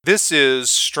This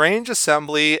is Strange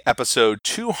Assembly episode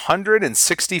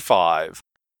 265,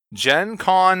 Gen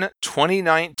Con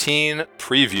 2019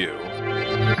 preview.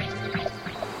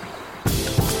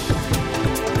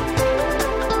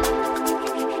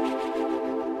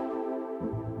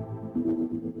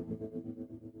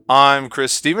 I'm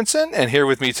Chris Stevenson, and here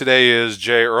with me today is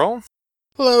Jay Earl.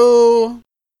 Hello.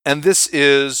 And this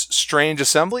is Strange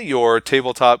Assembly, your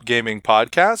tabletop gaming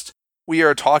podcast. We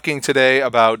are talking today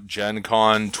about Gen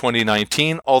Con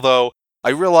 2019, although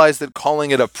I realize that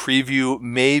calling it a preview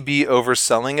may be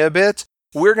overselling a bit.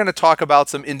 We're going to talk about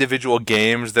some individual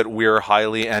games that we're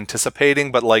highly anticipating,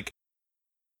 but like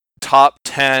top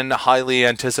 10 highly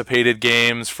anticipated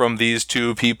games from these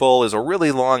two people is a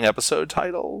really long episode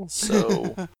title,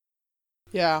 so...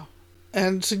 Yeah,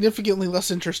 and significantly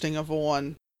less interesting of a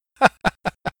one.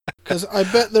 Because I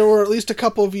bet there were at least a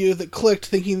couple of you that clicked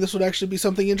thinking this would actually be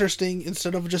something interesting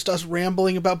instead of just us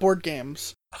rambling about board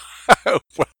games. Well,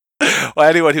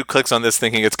 anyone who clicks on this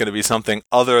thinking it's going to be something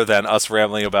other than us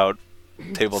rambling about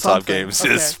tabletop games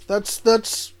is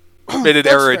that's made an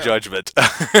error in fair. judgment.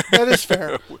 That is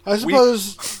fair. I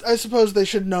suppose they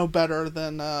should know better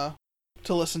than to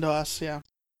listen to us. Yeah.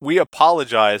 We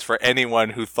apologize for anyone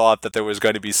who thought that there was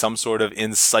going to be some sort of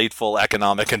insightful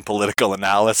economic and political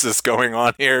analysis going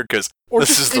on here, because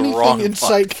this is the wrong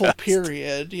insightful podcast.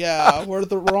 Period. Yeah, we're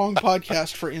the wrong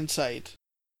podcast for insight.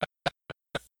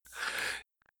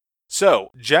 So,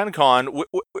 Gen Con,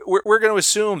 we're going to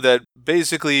assume that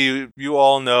basically you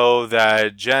all know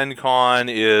that Gen Con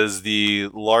is the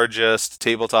largest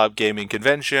tabletop gaming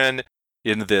convention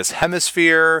in this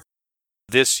hemisphere.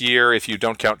 This year, if you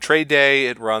don't count Trade Day,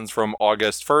 it runs from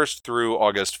August 1st through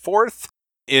August 4th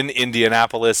in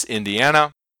Indianapolis,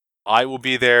 Indiana. I will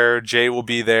be there. Jay will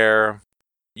be there.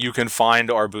 You can find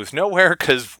our booth nowhere,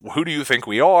 because who do you think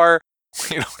we are?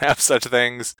 We don't have such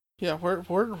things. Yeah, we're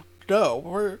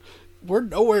nowhere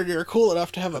near cool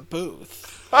enough to have a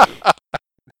booth.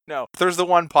 No, there's the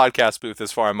one podcast booth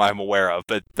as far as I'm aware of,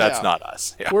 but that's not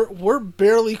us. Yeah. We're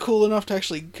barely cool enough to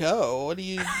actually go. What do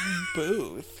you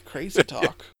booth? Crazy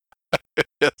talk.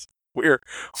 Yes. We're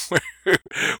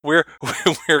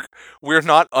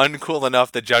not uncool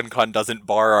enough that Gen Con doesn't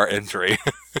bar our entry.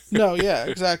 No, yeah,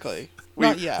 exactly.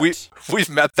 Not yet. We've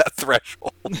met that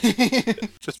threshold.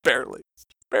 Just barely.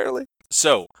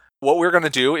 So, what we're going to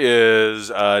do is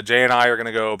Jay and I are going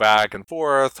to go back and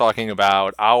forth talking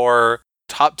about our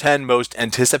top 10 most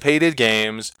anticipated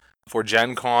games for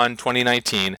Gen Con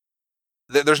 2019.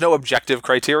 There's no objective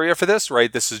criteria for this,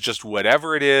 right? This is just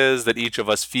whatever it is that each of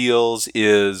us feels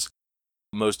is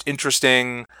most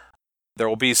interesting. There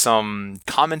will be some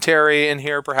commentary in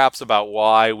here, perhaps, about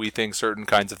why we think certain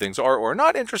kinds of things are or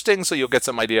not interesting, so you'll get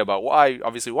some idea about why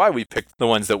we picked the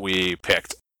ones that we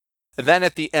picked. And then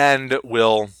at the end,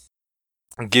 we'll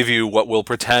give you what we'll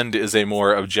pretend is a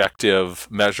more objective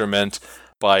measurement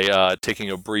by taking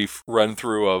a brief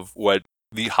run-through of what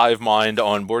the hive mind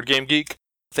on Board Game Geek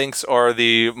thinks are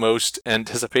the most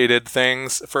anticipated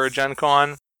things for Gen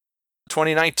Con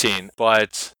 2019.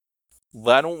 But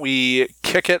why don't we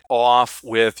kick it off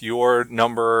with your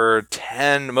number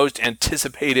 10 most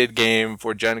anticipated game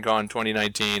for Gen Con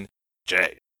 2019,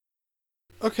 Jay.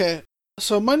 Okay,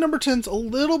 so my number 10's a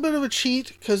little bit of a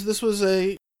cheat, because this was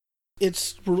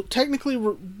it's technically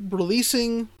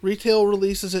retail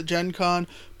releases at Gen Con,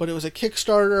 but it was a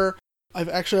Kickstarter. I've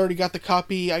actually already got the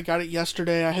copy. I got it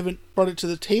yesterday. I haven't brought it to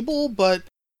the table, but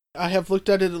I have looked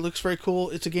at it. It looks very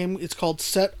cool. It's a game. It's called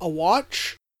Set a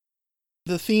Watch.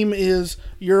 The theme is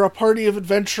you're a party of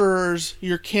adventurers.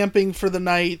 You're camping for the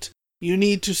night. You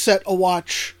need to set a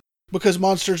watch because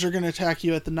monsters are going to attack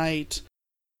you at the night.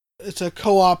 It's a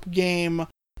co-op game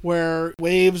where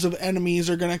waves of enemies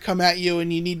are going to come at you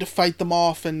and you need to fight them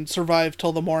off and survive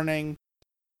till the morning.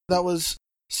 That was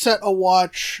Set a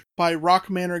Watch by Rock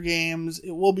Manor Games.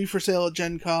 It will be for sale at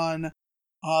Gen Con.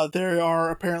 They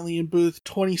are apparently in booth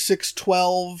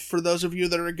 2612 for those of you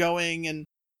that are going and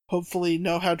hopefully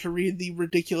know how to read the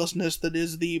ridiculousness that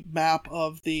is the map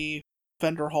of the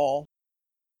vendor hall.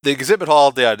 The exhibit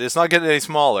hall, yeah, it's not getting any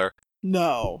smaller.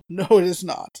 No, it is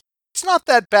not. It's not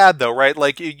that bad, though, right?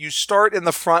 Like, you start in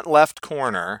the front left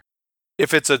corner.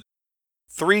 If it's a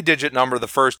 3-digit number, the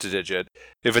first digit.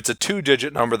 If it's a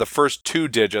 2-digit number, the first 2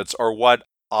 digits are what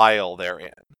aisle they're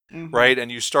in, right?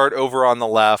 And you start over on the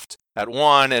left at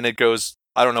 1, and it goes,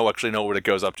 I don't know what it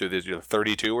goes up to. Is it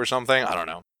 32 or something? I don't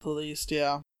know. At least,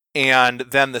 yeah. And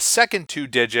then the second 2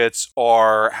 digits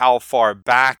are how far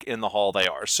back in the hall they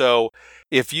are. So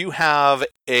if you have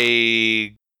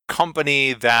a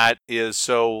company that is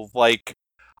so like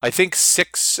I think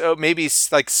maybe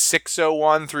like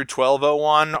 601 through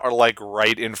 1201 are like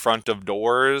right in front of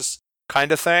doors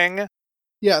kind of thing.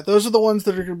 Yeah, those are the ones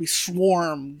that are going to be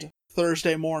swarmed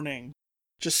Thursday morning.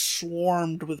 Just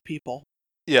swarmed with people.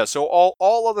 Yeah, so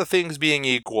all other things being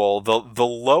equal, the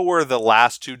lower the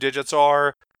last two digits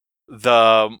are,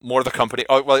 the more the company.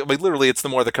 Oh, well, literally, it's the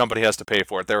more the company has to pay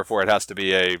for it. Therefore, it has to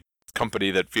be a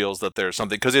company that feels that there's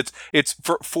something, because it's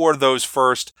for those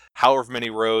first however many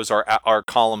rows our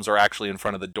columns are actually in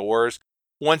front of the doors.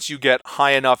 Once you get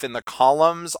high enough in the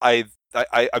columns, I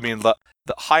mean the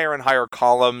higher and higher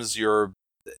columns, the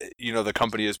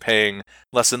company is paying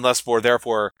less and less for.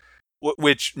 Therefore,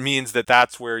 which means that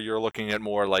that's where you're looking at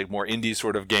more indie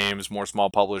sort of games, more small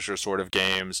publisher sort of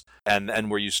games, and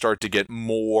where you start to get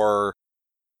more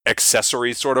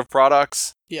accessory sort of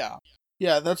products. Yeah.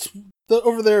 Yeah,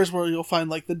 over there is where you'll find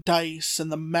like the dice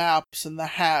and the maps and the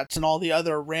hats and all the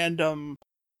other random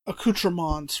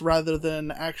accoutrements rather than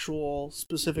actual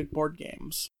specific board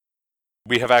games.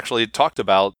 We have actually talked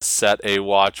about Set a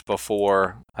Watch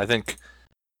before. I think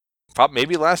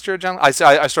maybe last year at Gen Con.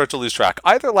 I start to lose track.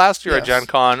 Either last year at Gen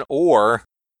Con or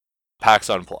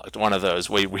PAX Unplugged. One of those.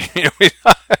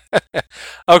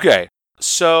 Okay,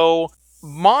 so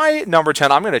my number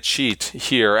 10, I'm going to cheat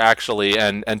here, actually,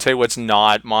 and tell you what's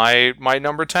not my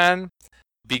number 10,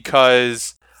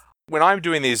 because when I'm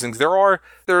doing these things,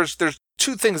 there's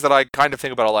two things that I kind of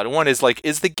think about a lot. One is,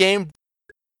 is the game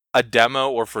a demo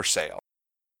or for sale?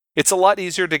 It's a lot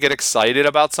easier to get excited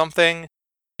about something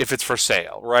if it's for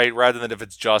sale, right? Rather than if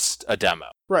it's just a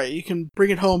demo. Right, you can bring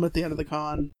it home at the end of the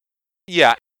con.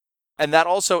 Yeah, and that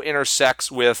also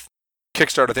intersects with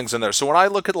Kickstarter things in there. So when I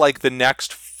look at the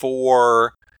next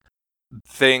 4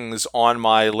 things on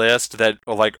my list that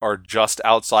are just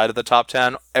outside of the top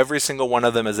 10, every single one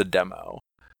of them is a demo,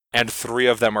 and 3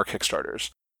 of them are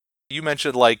Kickstarters. You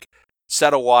mentioned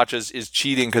Set a Watch is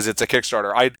cheating because it's a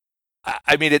Kickstarter.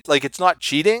 I mean, it's not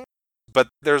cheating, but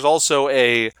there's also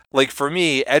for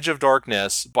me, Edge of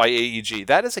Darkness by AEG.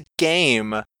 That is a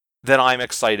game that I'm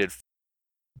excited for.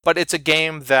 But it's a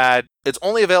game that it's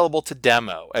only available to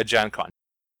demo at Gen Con.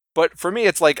 But for me,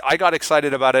 it's I got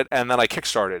excited about it, and then I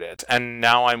kickstarted it, and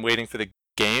now I'm waiting for the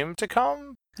game to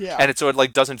come. Yeah. And so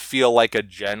it doesn't feel like a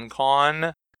Gen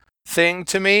Con thing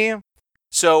to me.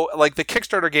 So the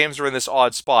Kickstarter games are in this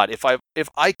odd spot. If I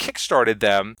kickstarted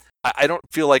them, I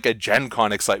don't feel like a Gen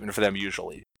Con excitement for them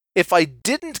usually. If I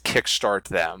didn't kickstart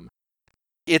them,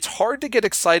 it's hard to get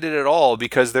excited at all,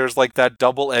 because there's that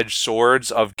double-edged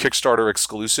swords of Kickstarter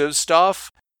exclusive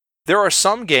stuff. There are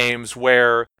some games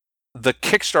where the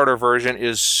Kickstarter version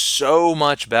is so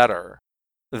much better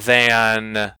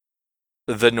than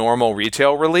the normal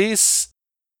retail release.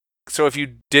 So if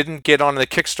you didn't get on the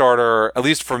Kickstarter, at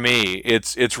least for me,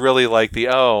 it's really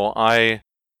I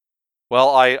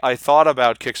thought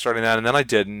about kickstarting that and then I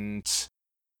didn't.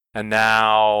 And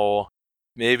now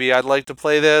maybe I'd like to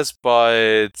play this,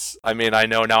 but I mean, I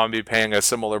know now I'm be paying a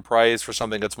similar price for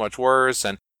something that's much worse,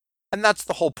 and that's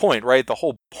the whole point, right? The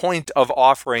whole point of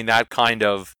offering that kind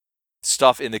of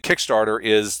stuff in the Kickstarter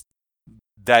is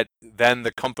that then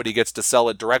the company gets to sell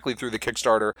it directly through the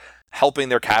Kickstarter, helping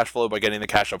their cash flow by getting the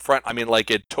cash up front. I mean,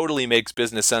 it totally makes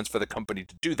business sense for the company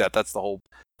to do that. That's the whole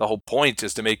point,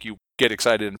 is to make you get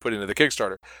excited and put into the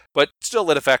Kickstarter. But still,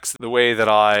 it affects the way that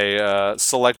I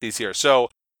select these here. So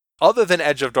other than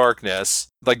Edge of Darkness,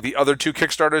 the other 2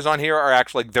 Kickstarters on here are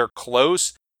actually, they're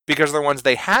close, because they're ones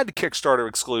they had Kickstarter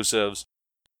exclusives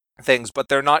things, but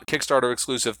they're not Kickstarter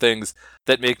exclusive things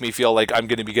that make me feel like I'm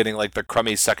going to be getting the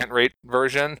crummy second-rate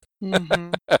version.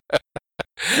 Mm-hmm.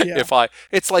 Yeah.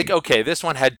 It's okay, this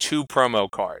one had 2 promo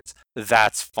cards.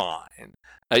 That's fine.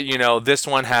 This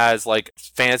one has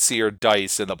fancier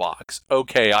dice in the box.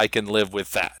 Okay, I can live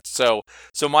with that. So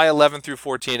my 11 through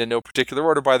 14, in no particular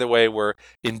order, by the way, were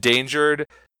Endangered,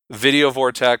 Video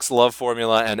Vortex, Love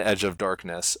Formula, and Edge of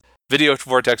Darkness. Video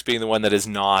Vortex being the one that is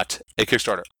not a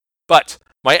Kickstarter. But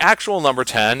my actual number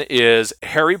 10 is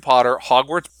Harry Potter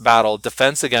Hogwarts Battle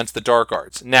Defense Against the Dark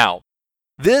Arts. Now,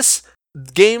 this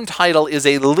game title is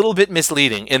a little bit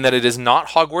misleading in that it is not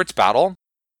Hogwarts Battle,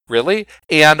 really,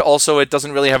 and also it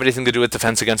doesn't really have anything to do with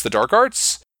Defense Against the Dark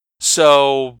Arts.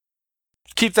 So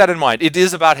keep that in mind. It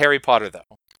is about Harry Potter,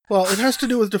 though. Well, it has to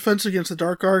do with Defense Against the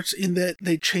Dark Arts in that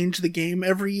they change the game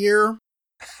every year.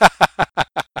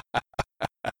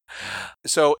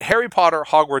 So Harry Potter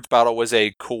Hogwarts Battle was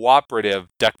a cooperative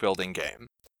deck building game.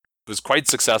 It was quite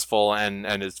successful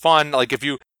and is fun.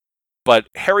 But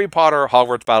Harry Potter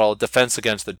Hogwarts Battle Defense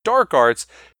Against the Dark Arts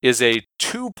is a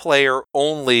 2-player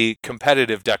only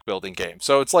competitive deck building game.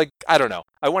 So it's I don't know.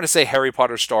 I want to say Harry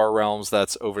Potter Star Realms,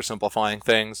 that's oversimplifying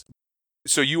things.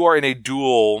 So you are in a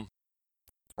duel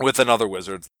with another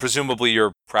wizard. Presumably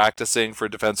you're practicing for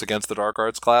Defense Against the Dark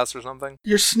Arts class or something?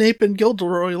 You're Snape and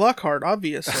Gilderoy Lockhart,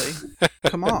 obviously.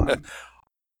 Come on.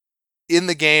 In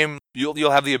the game,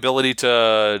 you'll have the ability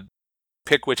to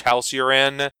pick which house you're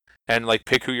in and like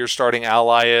pick who your starting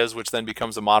ally is, which then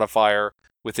becomes a modifier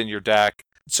within your deck.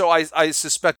 So I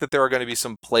suspect that there are going to be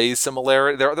some play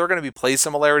similarity. There are going to be play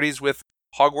similarities with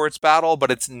Hogwarts Battle,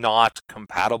 but it's not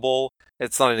compatible.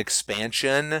 It's not an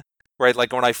expansion, right?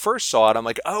 Like when I first saw it, I'm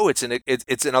like, oh,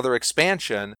 it's another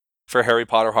expansion for Harry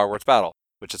Potter Hogwarts Battle,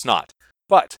 which it's not.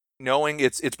 But knowing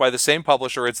it's by the same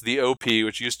publisher, it's the OP,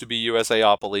 which used to be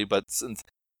USAopoly, but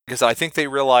because I think they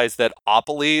realized that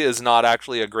Opoly is not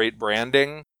actually a great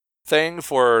branding thing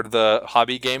for the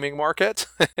hobby gaming market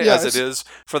as it is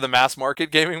for the mass market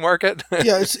gaming market.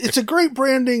 Yeah, it's a great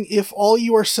branding if all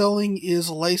you are selling is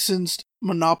licensed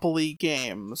Monopoly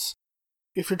games.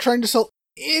 If you're trying to sell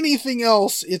anything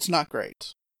else, it's not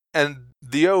great. And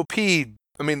the OP,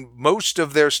 I mean, most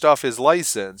of their stuff is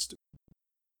licensed.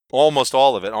 Almost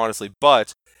all of it, honestly,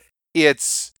 but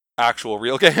it's actual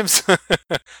real games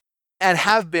and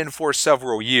have been for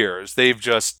several years. They've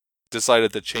just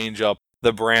decided to change up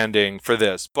the branding for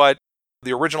this. But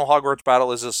the original Hogwarts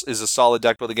Battle is a solid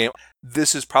deck building game.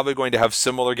 This is probably going to have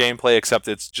similar gameplay, except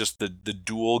it's just the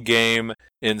dual game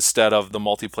instead of the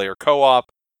multiplayer co-op.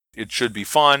 It should be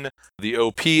fun. The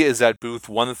OP is at booth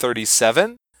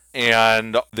 137,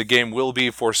 and the game will be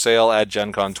for sale at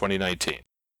Gen Con 2019.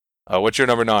 What's your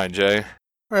number 9, Jay?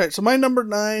 Alright, so my number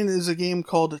 9 is a game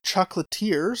called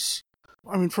Chocolatiers.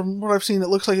 I mean, from what I've seen, it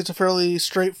looks like it's a fairly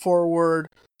straightforward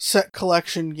set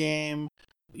collection game.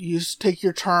 You take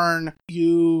your turn,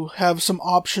 you have some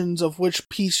options of which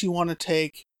piece you want to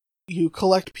take. You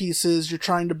collect pieces, you're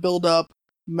trying to build up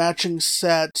matching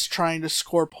sets, trying to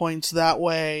score points that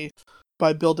way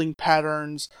by building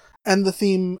patterns. And the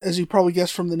theme, as you probably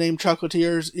guessed from the name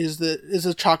Chocolatiers, is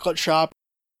a chocolate shop.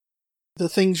 The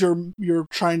things you're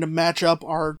trying to match up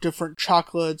are different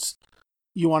chocolates.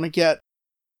 You want to get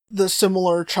the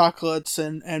similar chocolates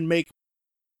and make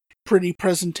pretty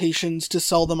presentations to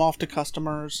sell them off to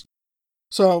customers.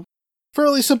 So,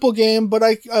 fairly simple game, but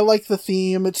I like the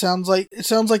theme. It sounds like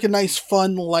a nice,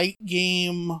 fun, light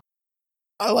game.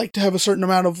 I like to have a certain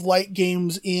amount of light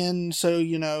games in, so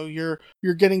you're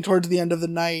getting towards the end of the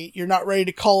night. You're not ready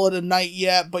to call it a night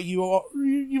yet, but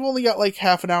you've only got like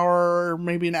half an hour or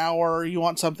maybe an hour. You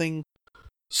want something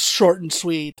short and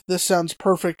sweet. This sounds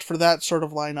perfect for that sort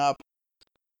of lineup.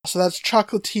 So that's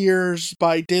Chocolatiers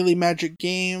by Daily Magic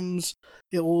Games.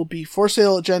 It will be for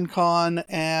sale at Gen Con,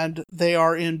 and they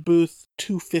are in booth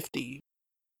 250.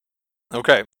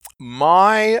 Okay.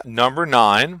 My number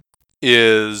 9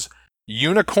 is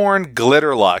Unicorn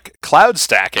Glitterluck Cloud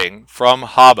Stacking from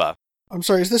Haba. I'm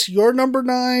sorry, is this your number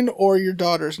 9 or your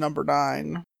daughter's number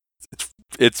 9?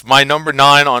 It's my number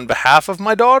 9 on behalf of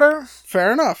my daughter.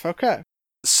 Fair enough, okay.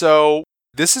 So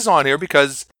this is on here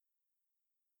because,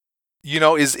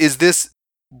 is this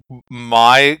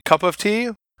my cup of tea?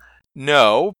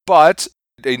 No, but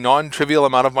a non-trivial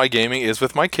amount of my gaming is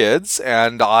with my kids,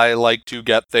 and I like to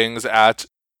get things at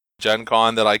Gen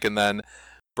Con that I can then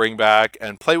bring back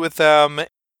and play with them.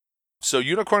 So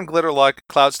Unicorn Glitterluck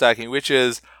Cloud Stacking, which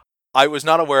is, I was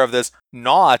not aware of this,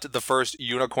 not the first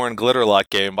Unicorn Glitterluck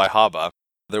game by Haba.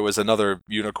 There was another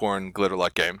Unicorn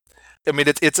Glitterluck game. I mean,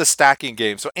 it's a stacking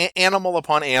game. So Animal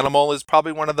Upon Animal is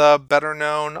probably one of the better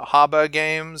known Haba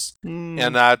games.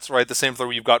 And that's right, the same thing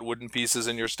where you've got wooden pieces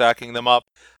and you're stacking them up.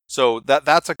 So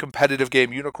that's a competitive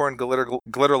game. Unicorn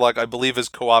Glitterluck, I believe, is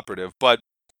cooperative. But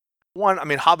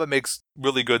Haba makes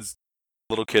really good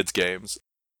little kids games.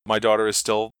 My daughter is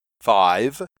still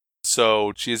 5,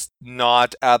 so she's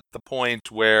not at the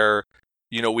point where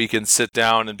we can sit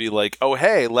down and be like, oh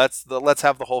hey, let's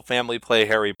have the whole family play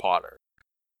Harry Potter,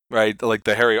 right? Like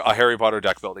a Harry Potter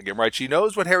deck building game, right? She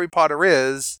knows what Harry Potter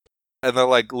is, and they're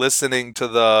like listening to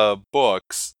the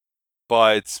books,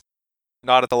 but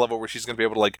not at the level where she's going to be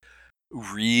able to like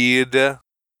read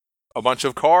a bunch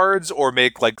of cards or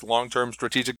make like long-term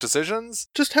strategic decisions.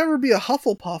 Just have her be a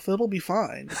Hufflepuff, it'll be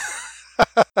fine.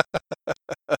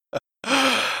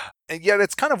 And yet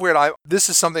it's kind of weird. This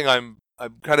is something I'm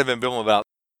kind of ambivalent about.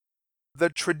 The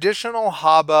traditional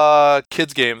Haba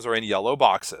kids games are in yellow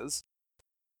boxes.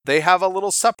 They have a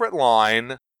little separate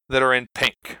line that are in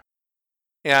pink.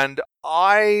 And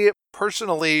I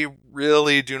personally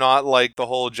really do not like the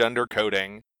whole gender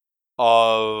coding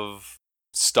of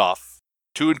stuff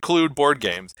to include board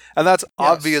games. And that's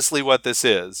obviously what this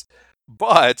is.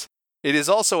 But it is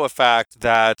also a fact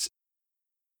that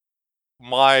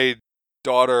my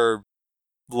daughter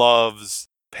loves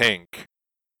pink.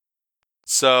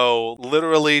 So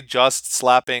literally just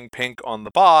slapping pink on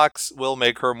the box will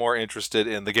make her more interested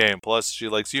in the game. Plus, she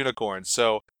likes unicorns.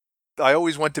 So I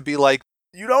always want to be like,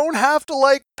 you don't have to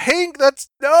like pink. That's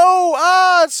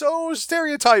it's so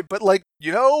stereotype. But like,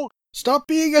 Stop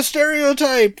being a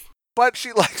stereotype. but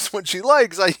she likes what she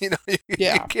likes. You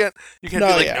can't be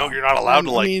like, no, you're not allowed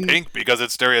to like pink because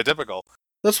it's stereotypical.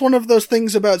 That's one of those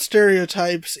things about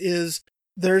stereotypes is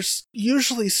there's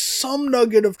usually some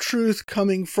nugget of truth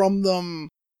coming from them,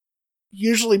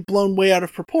 usually blown way out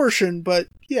of proportion, but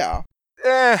yeah.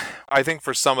 I think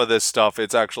for some of this stuff,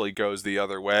 it actually goes the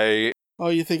other way. Oh,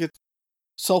 you think it's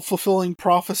self-fulfilling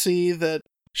prophecy that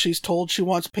she's told she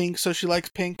wants pink, so she likes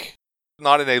pink?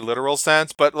 Not in a literal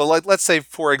sense, but let's say,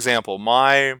 for example,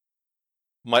 my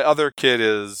other kid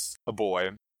is a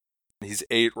boy. He's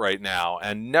 8 right now,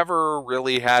 and never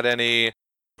really had any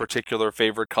particular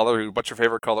favorite color. What's your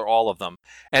favorite color? All of them.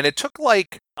 And it took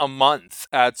like a month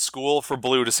at school for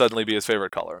blue to suddenly be his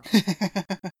favorite color.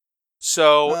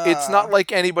 So it's not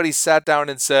like anybody sat down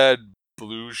and said,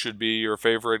 blue should be your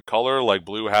favorite color, like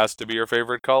blue has to be your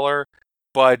favorite color.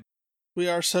 But we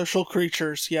are social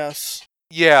creatures, yes.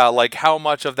 Yeah, like how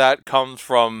much of that comes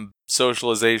from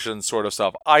socialization sort of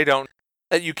stuff.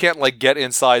 You can't like get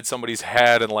inside somebody's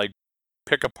head and like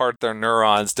pick apart their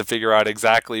neurons to figure out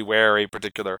exactly where a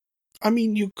particular... I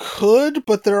mean, you could,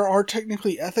 but there are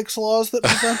technically ethics laws that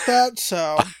prevent that,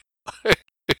 so...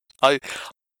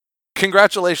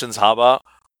 Congratulations, Haba.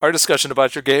 Our discussion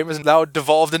about your game is now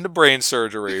devolved into brain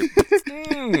surgery.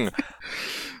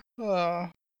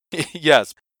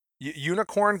 Yes.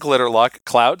 Unicorn Glitterluck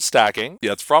Cloud Stacking.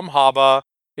 Yeah, it's from Haba.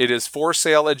 It is for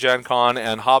sale at Gen Con,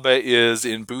 and Haba is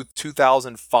in booth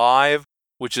 2005,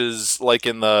 which is like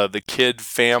in the kid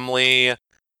family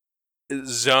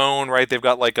zone, right? They've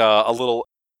got like a little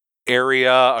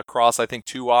area across, I think,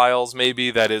 2 aisles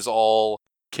maybe, that is all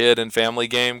kid and family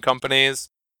game companies.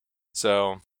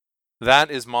 So that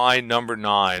is my number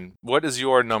 9. What is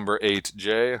your number 8,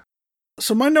 Jay?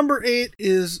 So my number 8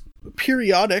 is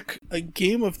Periodic, a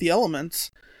Game of the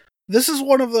Elements. This is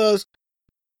one of those...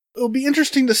 It'll be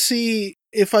interesting to see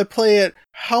if I play it,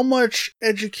 how much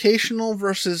educational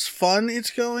versus fun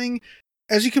it's going.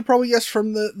 As you could probably guess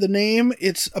from the name,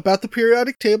 it's about the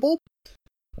periodic table.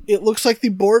 It looks like the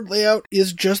board layout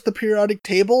is just the periodic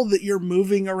table, that you're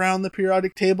moving around the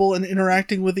periodic table and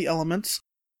interacting with the elements.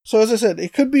 So as I said,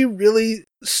 it could be really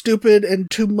stupid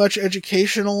and too much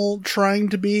educational trying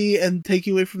to be and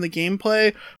taking away from the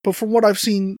gameplay, but from what I've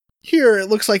seen here, it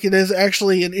looks like it is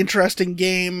actually an interesting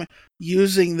game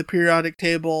using the periodic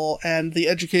table, and the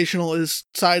educational is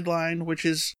sidelined, which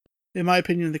is, in my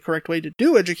opinion, the correct way to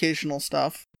do educational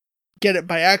stuff. Get it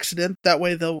by accident, that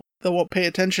way they won't pay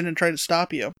attention and try to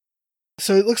stop you.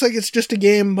 So it looks like it's just a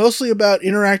game mostly about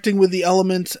interacting with the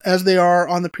elements as they are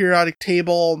on the periodic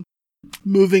table,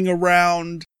 moving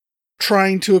around,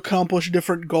 trying to accomplish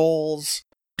different goals,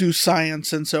 do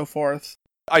science, and so forth.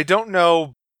 I don't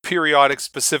know periodic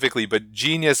specifically, but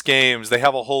Genius Games, they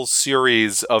have a whole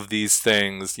series of these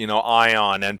things,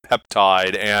 ion and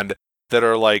peptide, and that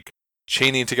are like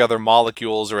chaining together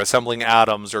molecules or assembling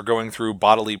atoms or going through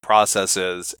bodily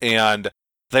processes, and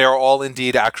they are all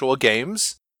indeed actual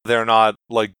games. They're not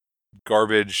like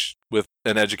garbage with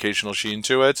an educational sheen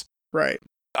to it. Right.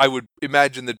 I would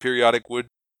imagine that periodic would,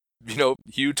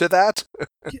 hew to that.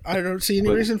 I don't see any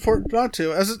reason for it not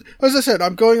to. As I said,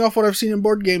 I'm going off what I've seen in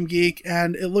Board Game Geek,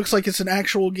 and it looks like it's an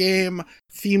actual game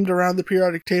themed around the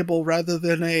periodic table rather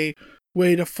than a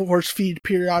way to force feed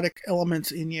periodic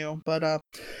elements in you. But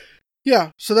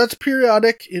yeah, so that's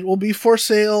Periodic. It will be for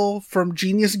sale from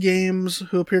Genius Games,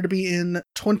 who appear to be in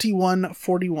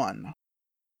 2141.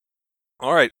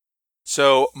 All right.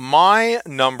 So my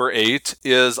number 8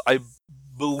 is, I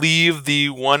believe, the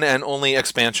one and only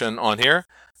expansion on here,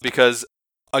 because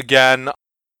again,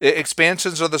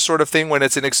 expansions are the sort of thing when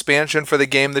it's an expansion for the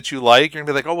game that you like, you're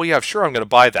gonna be like, oh well, yeah, sure, I'm gonna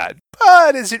buy that,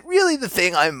 but is it really the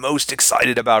thing I'm most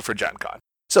excited about for Gen Con?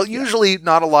 So usually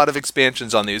not a lot of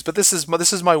expansions on these, but this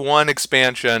is my one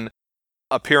expansion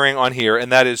appearing on here,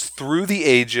 and that is Through the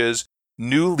Ages,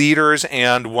 New Leaders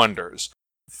and Wonders.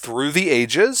 Through the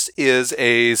Ages is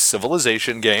a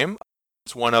Civilization game.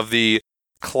 It's one of the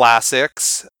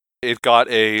classics. It got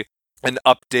an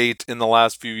update in the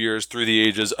last few years, Through the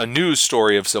Ages, a new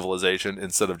story of Civilization,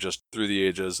 instead of just Through the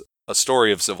Ages, a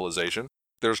story of Civilization.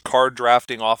 There's card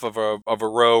drafting off of a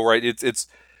row, right? It's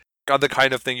got the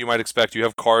kind of thing you might expect. You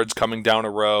have cards coming down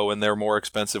a row, and they're more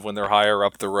expensive when they're higher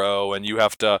up the row, and you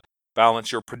have to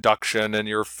balance your production and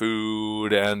your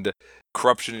food and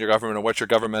corruption in your government and what your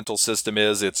governmental system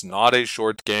is. It's not a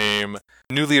short game.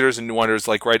 New Leaders and New Wonders,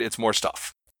 right, it's more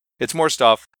stuff. It's more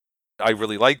stuff. I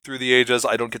really like Through the Ages.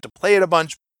 I don't get to play it a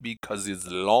bunch because it's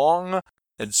long.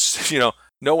 It's,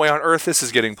 no way on earth this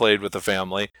is getting played with the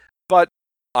family. But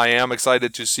I am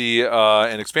excited to see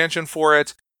an expansion for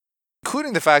it,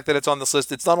 including the fact that it's on this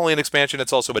list. It's not only an expansion,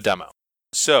 it's also a demo.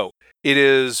 So it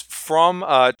is from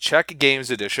Czech Games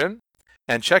Edition,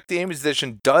 and Czech Games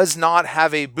Edition does not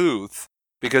have a booth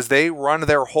because they run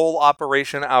their whole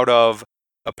operation out of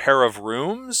a pair of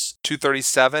rooms,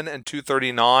 237 and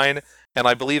 239, and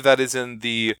I believe that is in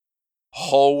the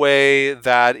hallway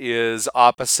that is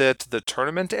opposite the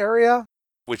tournament area,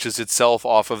 which is itself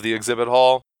off of the exhibit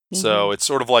hall. Mm-hmm. So it's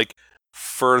sort of like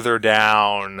further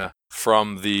down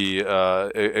from the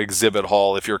exhibit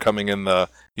hall if you're coming in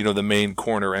the main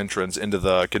corner entrance into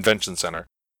the convention center.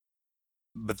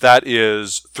 But that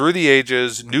is Through the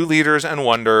Ages, New Leaders and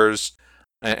Wonders,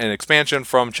 an expansion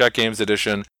from Czech Games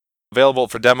Edition, available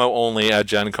for demo only at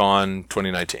Gen Con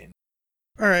 2019.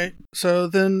 All right, so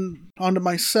then on to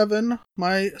my 7.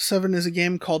 My 7 is a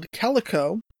game called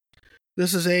Calico.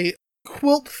 This is a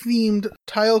quilt-themed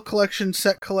tile collection,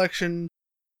 set collection,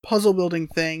 puzzle building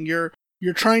thing. You're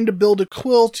trying to build a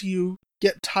quilt. You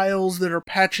get tiles that are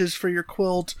patches for your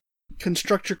quilt,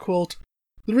 construct your quilt.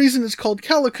 The reason it's called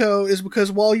Calico is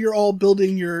because while you're all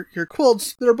building your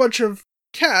quilts, there are a bunch of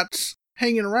cats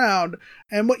hanging around,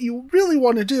 and what you really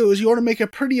want to do is you want to make a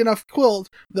pretty enough quilt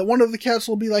that one of the cats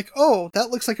will be like, oh, that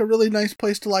looks like a really nice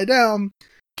place to lie down.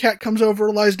 Cat comes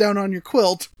over, lies down on your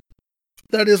quilt.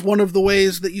 That is one of the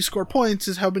ways that you score points,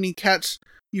 is how many cats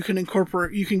you can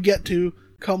get to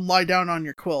come lie down on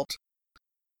your quilt.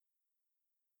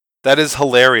 That is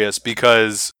hilarious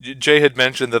because Jay had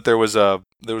mentioned that there was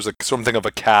something of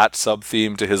a cat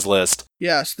sub-theme to his list.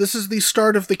 Yes, this is the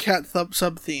start of the cat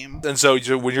sub-theme. And so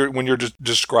when you're just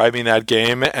describing that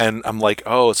game, and I'm like,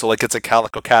 oh, so like it's a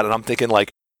calico cat, and I'm thinking like,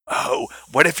 oh,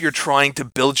 what if you're trying to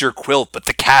build your quilt, but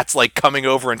the cat's like coming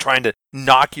over and trying to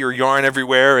knock your yarn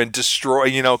everywhere and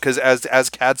destroy, because as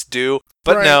cats do.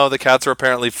 But right. No, the cats are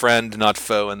apparently friend, not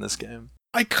foe in this game.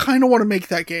 I kind of want to make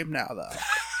that game now, though.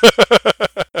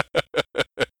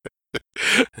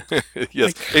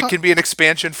 Yes, it can be an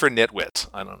expansion for Nitwit.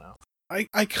 I don't know.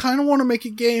 I kind of want to make a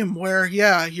game where,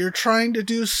 yeah, you're trying to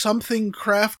do something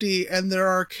crafty and there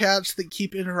are cats that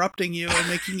keep interrupting you and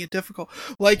making it difficult.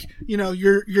 Like,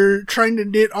 you're trying to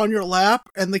knit on your lap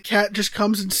and the cat just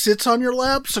comes and sits on your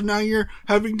lap, so now you're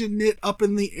having to knit up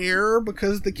in the air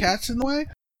because the cat's in the way.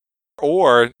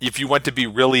 Or if you want to be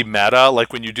really meta,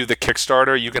 like when you do the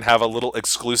Kickstarter, you can have a little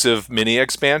exclusive mini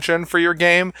expansion for your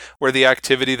game where the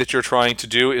activity that you're trying to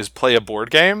do is play a board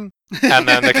game, and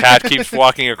then the cat keeps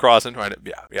walking across and trying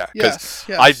to, yeah. Yes.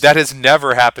 That has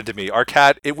never happened to me. Our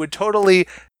cat,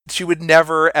 she would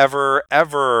never, ever,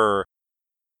 ever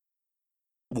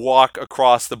walk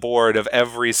across the board of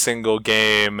every single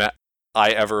game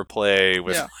I ever play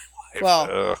with. Yeah.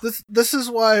 Well, this is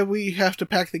why we have to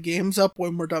pack the games up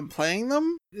when we're done playing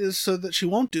them, is so that she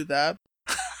won't do that.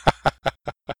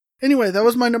 Anyway, that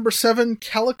was my number 7,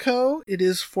 Calico. It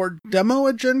is for demo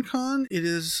at Gen Con. It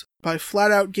is by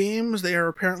Flat Out Games. They are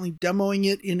apparently demoing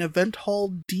it in Event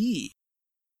Hall D.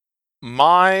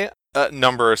 My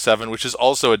number 7, which is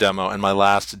also a demo, and my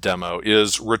last demo,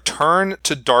 is Return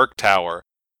to Dark Tower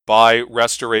by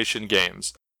Restoration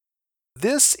Games.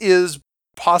 This is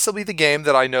possibly the game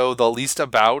that I know the least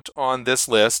about on this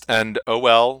list, and oh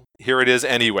well, here it is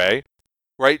anyway.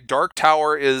 Right? Dark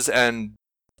Tower is an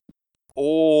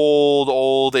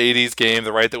old 80s game,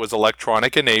 that was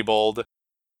electronic enabled,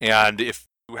 and if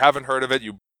you haven't heard of it,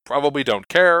 you probably don't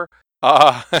care.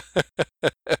 But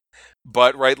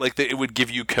right, it would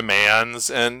give you commands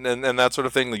and that sort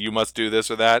of thing, like you must do this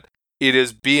or that. It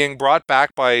is being brought back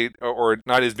or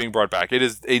not is being brought back. It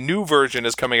is a new version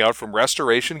is coming out from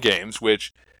Restoration Games,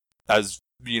 which, as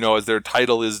their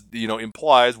title is,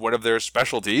 implies, one of their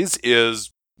specialties is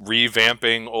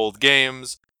revamping old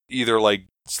games, either like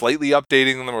slightly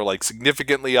updating them or like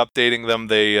significantly updating them.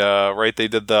 They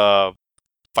did the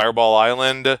Fireball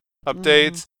Island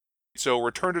updates. So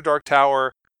Return to Dark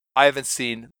Tower, I haven't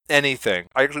seen anything.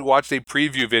 I actually watched a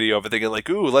preview video of it thinking like,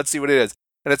 ooh, let's see what it is.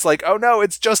 And it's like, oh no,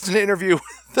 it's just an interview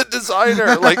with the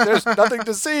designer. Like, there's nothing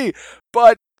to see.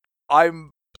 But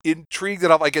I'm intrigued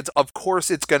enough. Like, of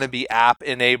course it's going to be app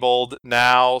enabled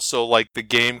now. So like the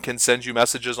game can send you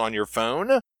messages on your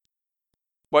phone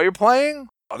while you're playing.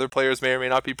 Other players may or may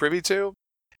not be privy to.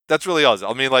 That's really awesome.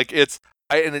 I mean, like it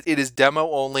is demo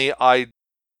only. I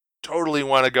totally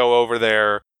want to go over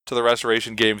there to the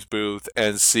Restoration Games booth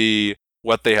and see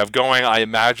what they have going. I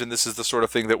imagine this is the sort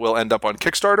of thing that will end up on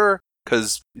Kickstarter.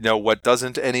 Because, what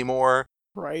doesn't anymore?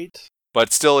 Right.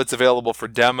 but still it's available for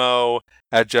demo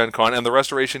at Gen Con, and the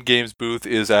Restoration Games booth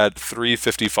is at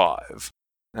 355.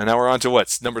 And now we're on to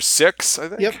what's number 6, I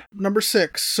think? Yep, number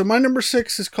 6. So my number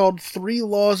 6 is called 3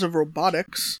 Laws of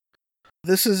Robotics.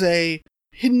 This is a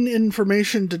hidden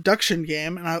information deduction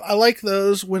game, and I like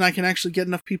those when I can actually get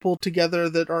enough people together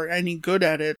that are any good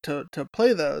at it to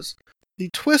play those. The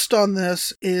twist on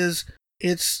this is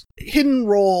it's hidden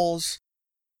roles,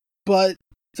 but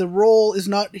the role is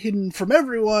not hidden from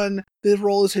everyone, the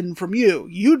role is hidden from you.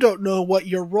 You don't know what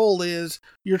your role is,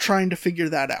 you're trying to figure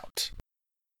that out.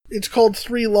 It's called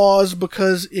 3 Laws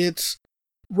because it's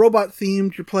robot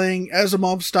themed. You're playing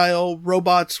Asimov style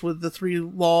robots with the 3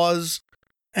 laws,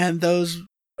 and those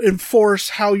enforce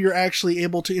how you're actually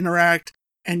able to interact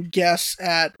and guess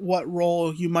at what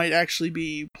role you might actually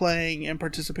be playing and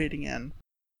participating in.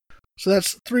 So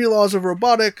that's 3 Laws of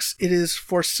Robotics. It is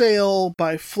for sale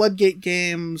by Floodgate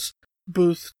Games,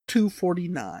 booth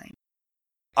 249.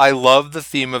 I love the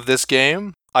theme of this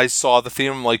game. I saw the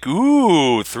theme, I'm like,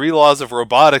 ooh, 3 Laws of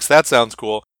Robotics, that sounds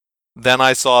cool. Then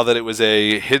I saw that it was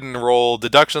a hidden role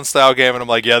deduction style game, and I'm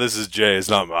like, yeah, this is Jay's,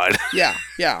 not mine.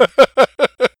 Yeah.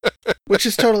 Which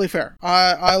is totally fair.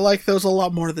 I like those a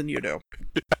lot more than you do.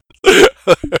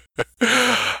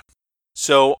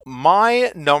 So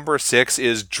my number 6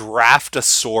 is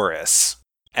Draftosaurus.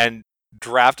 And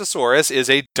Draftosaurus is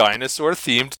a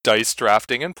dinosaur-themed dice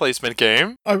drafting and placement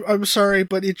game. I'm sorry,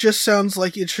 but it just sounds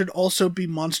like it should also be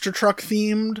monster truck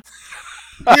themed.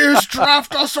 Here's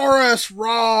Draftosaurus,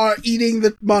 raw, eating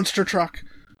the monster truck.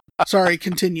 Sorry,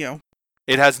 continue.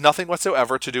 It has nothing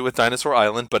whatsoever to do with Dinosaur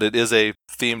Island, but it is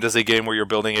themed as a game where you're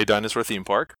building a dinosaur theme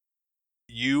park.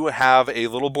 You have a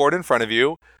little board in front of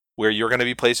you where you're going to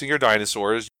be placing your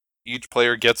dinosaurs. Each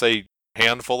player gets a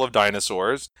handful of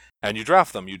dinosaurs, and you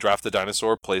draft them. You draft the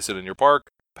dinosaur, place it in your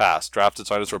park, pass. Draft the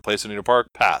dinosaur, place it in your park,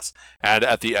 pass. And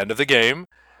at the end of the game,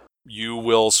 you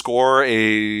will score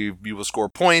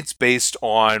points based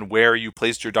on where you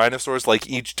placed your dinosaurs. Like,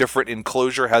 each different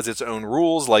enclosure has its own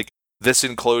rules. Like, this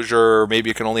enclosure, maybe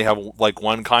it can only have like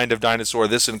one kind of dinosaur.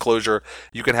 This enclosure,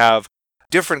 you can have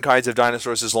different kinds of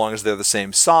dinosaurs as long as they're the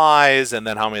same size, and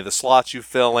then how many of the slots you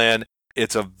fill in.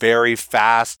 It's a very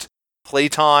fast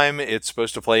playtime. It's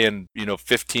supposed to play in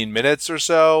 15 minutes or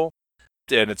so,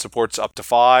 and it supports up to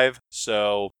 5.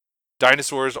 So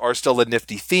dinosaurs are still a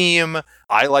nifty theme.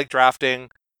 I like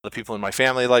drafting. The people in my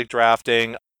family like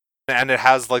drafting, and it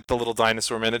has like the little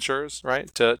dinosaur miniatures,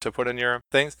 right, to put in your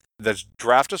things. That's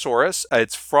Draftosaurus.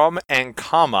 It's from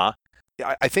Ankama.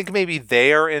 I think maybe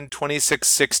they are in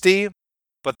 2660.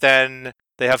 But then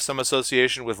they have some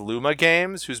association with Luma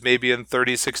Games, who's maybe in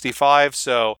 3065.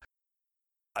 So,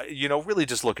 really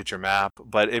just look at your map.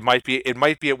 But it might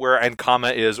be where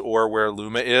Ankama is or where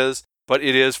Luma is. But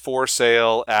it is for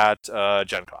sale at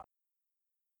Gen Con.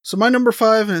 So my number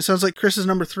 5, and it sounds like Chris's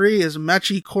number 3, is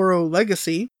Machi Koro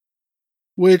Legacy,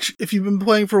 which, if you've been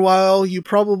playing for a while, you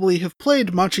probably have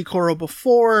played Machi Koro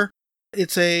before.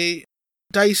 It's a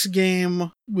dice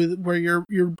game where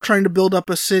you're trying to build up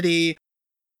a city.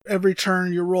 Every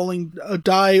turn you're rolling a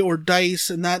die or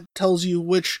dice, and that tells you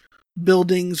which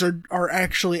buildings are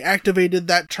actually activated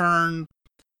that turn.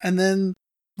 And then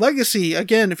Legacy,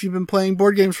 again, if you've been playing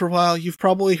board games for a while, you've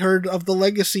probably heard of the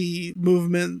Legacy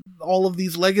movement, all of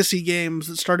these Legacy games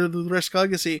that started with Risk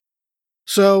Legacy.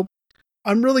 So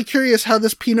I'm really curious how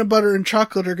this peanut butter and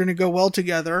chocolate are going to go well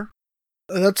together.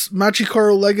 That's Machi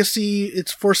Koro Legacy.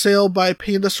 It's for sale by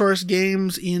Pandasaurus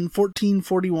Games in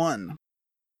 1441.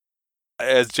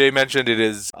 As Jay mentioned, it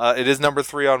is number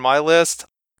 3 on my list.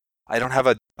 I don't have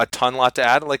a lot to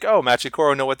add. Like, oh, Machi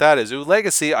Koro, know what that is. Ooh,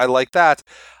 Legacy, I like that.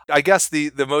 I guess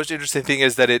the most interesting thing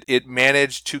is that it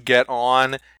managed to get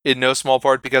on in no small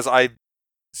part because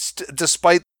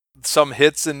despite some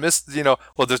hits and misses,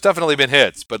 well, there's definitely been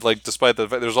hits, but like despite the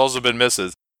fact there's also been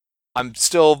misses, I'm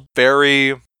still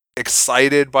very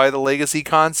excited by the Legacy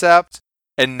concept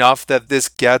enough that this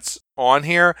gets on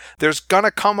here. There's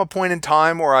gonna come a point in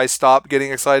time where I stop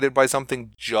getting excited by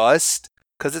something just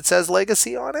because it says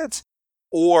Legacy on it,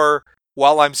 or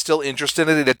while I'm still interested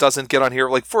in it, it doesn't get on here.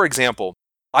 Like, for example,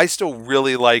 I still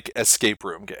really like escape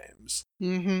room games,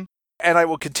 and I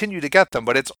will continue to get them,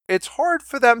 but it's hard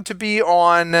for them to be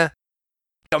on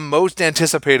the most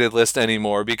anticipated list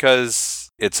anymore because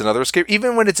it's another escape,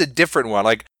 even when it's a different one.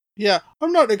 Like, yeah,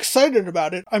 I'm not excited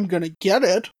about it. I'm gonna get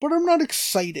it, but I'm not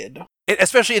excited.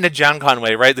 Especially in a Gen Con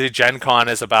way, right? The Gen Con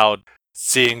is about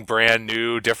seeing brand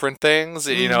new, different things,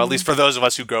 at least for those of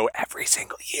us who go every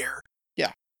single year.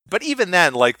 Yeah. But even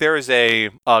then, like, there is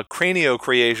Cranio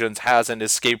Creations has an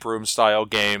escape room style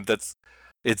game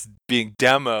it's being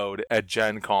demoed at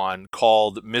Gen Con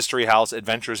called Mystery House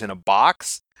Adventures in a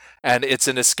Box. and it's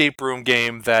an escape room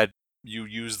game that you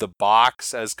use the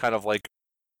box as kind of like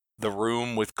the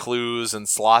room with clues and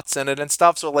slots in it and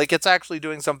stuff. So like it's actually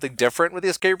doing something different with the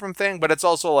escape room thing, but it's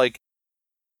also like,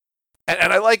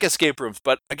 and I like escape rooms,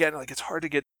 but again, like it's hard to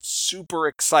get super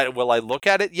excited. Will I look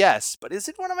at it? Yes, but is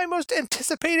it one of my most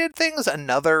anticipated things?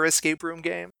 Another escape room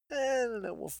game? I don't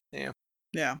know.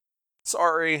 Yeah.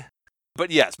 Sorry.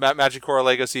 But yes, Magic Horror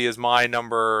Legacy is my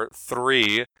number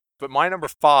 3, but my number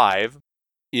 5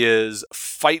 is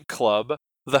Fight Club,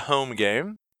 the home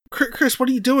game. Chris, what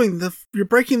are you doing? You're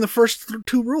breaking the first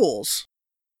 2 rules.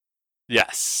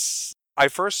 Yes. I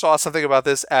first saw something about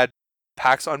this at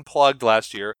PAX Unplugged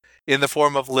last year in the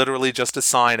form of literally just a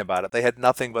sign about it. They had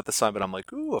nothing but the sign, but I'm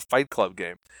like, ooh, a Fight Club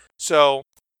game. So,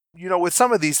 with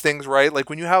some of these things, right? Like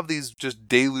when you have these just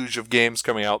deluge of games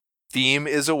coming out, theme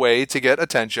is a way to get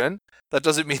attention. That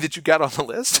doesn't mean that you got on the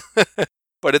list,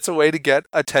 but it's a way to get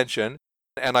attention.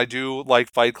 And I do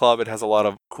like Fight Club. It has a lot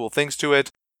of cool things to it.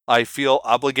 I feel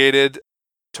obligated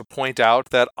to point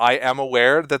out that I am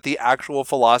aware that the actual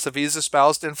philosophies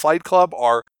espoused in Fight Club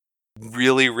are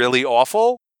really, really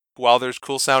awful. While there's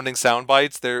cool sounding sound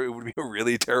bites, it would be a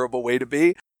really terrible way to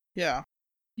be. Yeah.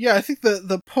 Yeah, I think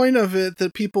the point of it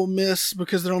that people miss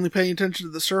because they're only paying attention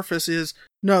to the surface is,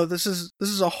 no, this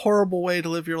is a horrible way to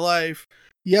live your life.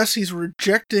 Yes, he's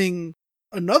rejecting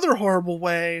another horrible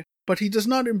way, but he does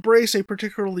not embrace a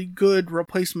particularly good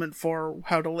replacement for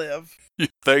how to live. You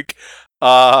think?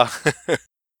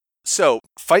 So,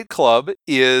 Fight Club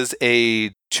is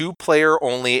a 2-player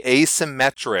only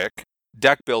asymmetric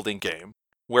deck building game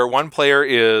where one player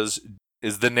is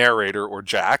the narrator or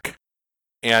Jack,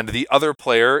 and the other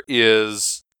player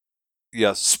is,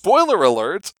 yes, spoiler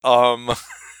alert, I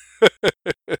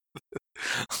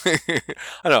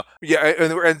don't know. Yeah,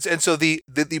 and so the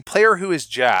player who is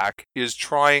Jack is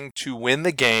trying to win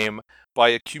the game by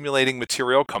accumulating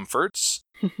material comforts,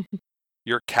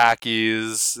 your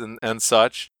khakis and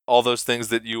such, all those things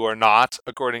that you are not,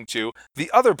 according to the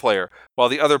other player, while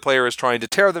the other player is trying to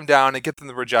tear them down and get them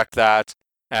to reject that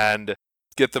and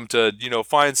get them to,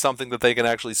 find something that they can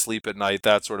actually sleep at night,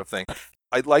 that sort of thing.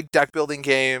 I like deck building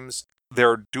games.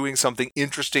 They're doing something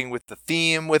interesting with the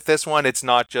theme with this one. It's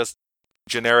not just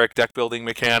generic deck building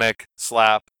mechanic,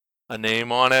 slap a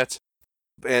name on it.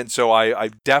 And so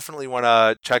I definitely want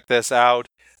to check this out.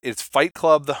 It's Fight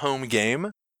Club, the home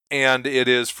game, and it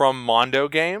is from Mondo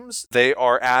Games. They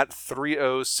are at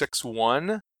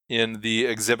 3061 in the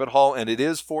exhibit hall, and it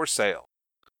is for sale.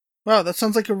 Wow, that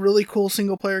sounds like a really cool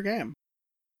single-player game.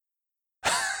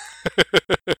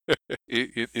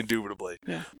 Indubitably.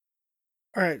 Yeah.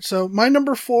 All right, so my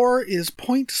number 4 is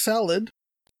Point Salad.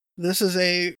 This is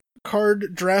a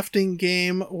card drafting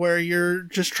game where you're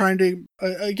just trying to,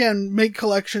 again, make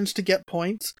collections to get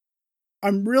points.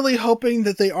 I'm really hoping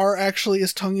that they are actually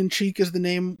as tongue-in-cheek as the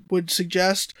name would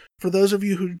suggest. For those of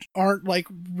you who aren't like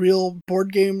real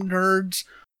board game nerds,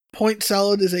 Point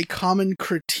Salad is a common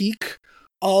critique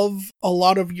of a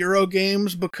lot of Euro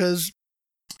games because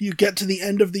you get to the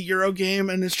end of the Euro game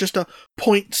and it's just a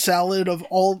point salad of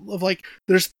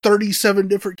there's 37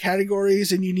 different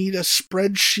categories and you need a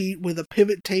spreadsheet with a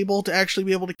pivot table to actually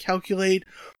be able to calculate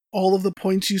all of the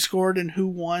points you scored and who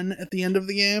won at the end of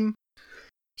the game.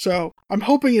 So I'm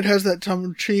hoping it has that tongue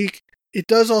in cheek. It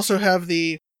does also have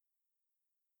the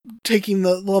taking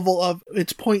the level of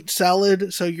its point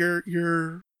salad, so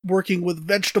you're working with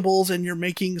vegetables and you're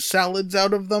making salads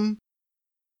out of them.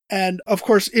 And of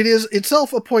course it is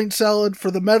itself a point salad for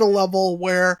the meta level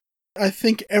where I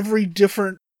think every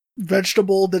different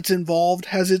vegetable that's involved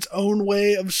has its own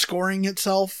way of scoring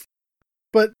itself.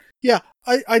 But yeah,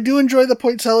 I do enjoy the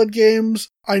point salad games.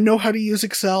 I know how to use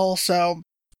Excel, so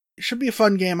it should be a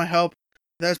fun game, I hope.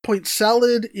 That's Point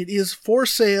Salad. It is for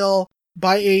sale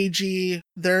by AG.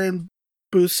 They're in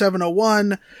booth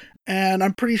 701, and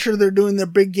I'm pretty sure they're doing their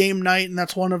big game night, and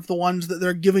that's one of the ones that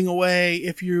they're giving away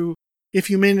if you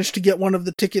manage to get one of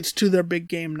the tickets to their big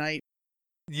game night.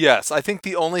 Yes, I think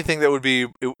the only thing that would be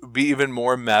even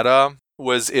more meta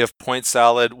was if Point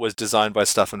Salad was designed by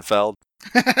Stefan Feld.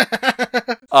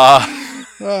 If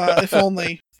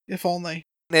only.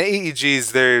 Now,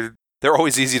 AEGs, they're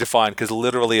always easy to find because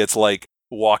literally it's like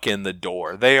walk in the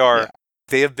door. They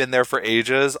have been there for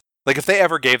ages. Like if they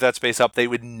ever gave that space up, they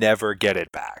would never get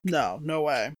it back. No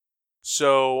way.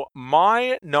 So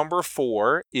my number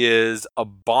 4 is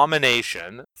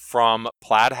Abomination from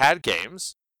Plaid Hat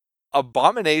Games.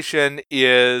 Abomination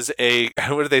is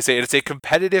what do they say? It's a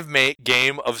competitive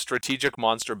game of strategic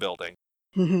monster building.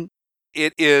 Mm-hmm.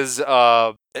 It is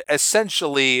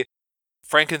essentially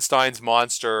Frankenstein's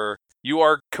monster. You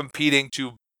are competing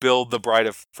to build the Bride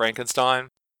of Frankenstein,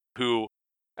 who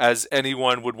as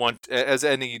anyone would want, as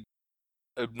any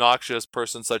obnoxious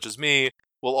person such as me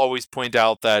will always point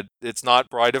out that it's not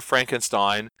Bride of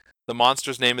Frankenstein. The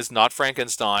monster's name is not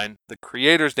Frankenstein. The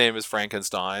creator's name is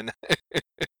Frankenstein.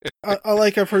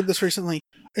 I've heard this recently.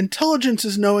 Intelligence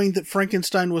is knowing that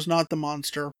Frankenstein was not the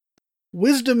monster.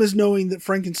 Wisdom is knowing that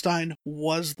Frankenstein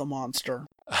was the monster.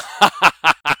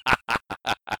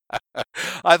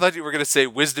 I thought you were going to say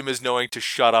wisdom is knowing to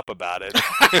shut up about it.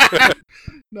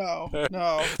 No.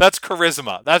 That's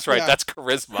charisma. That's right. Yeah. That's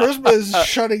charisma. Charisma is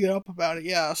shutting up about it,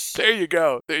 yes. There you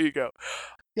go.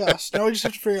 Yes, now we just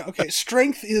have to figure out, okay,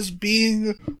 strength is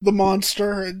being the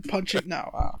monster and punching...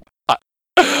 No.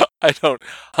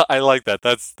 I like that.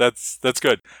 That's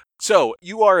good. So,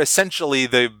 you are essentially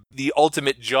the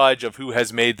ultimate judge of who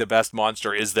has made the best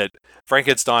monster, is that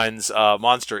Frankenstein's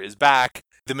monster is back,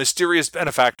 the mysterious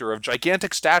benefactor of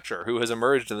gigantic stature who has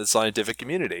emerged in the scientific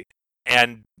community.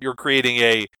 And you're creating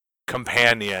a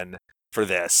companion for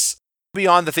this.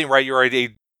 Beyond the thing, right,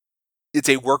 it's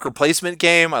a worker placement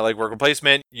game. I like worker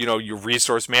placement. Your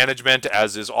resource management,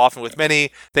 as is often with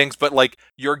many things, but like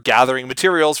you're gathering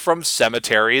materials from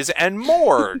cemeteries and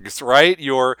morgues, right?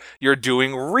 You're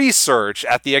doing research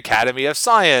at the Academy of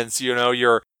Science.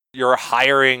 You're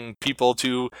hiring people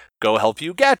to go help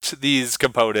you get these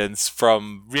components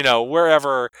from,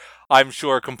 wherever, I'm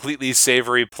sure, completely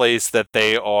savory place that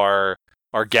they are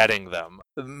getting them.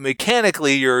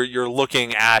 Mechanically, you're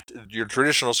looking at your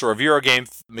traditional sort of Eurogame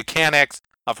mechanics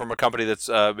from a company that's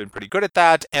been pretty good at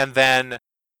that,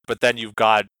 but then you've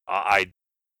got, I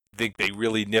think, a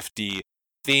really nifty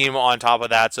theme on top of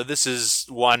that. So this is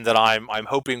one that I'm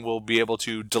hoping will be able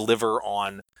to deliver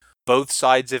on both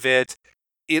sides of it.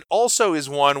 It also is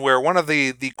one where one of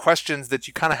the questions that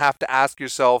you kind of have to ask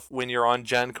yourself when you're on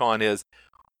Gen Con is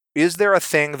there a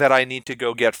thing that I need to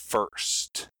go get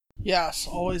first? Yes,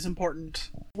 always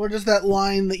important. What is that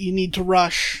line that you need to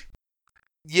rush?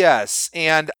 Yes,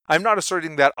 and I'm not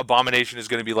asserting that Abomination is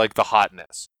going to be like the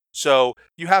hotness. So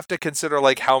you have to consider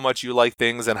like how much you like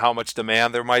things and how much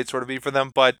demand there might sort of be for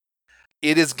them, but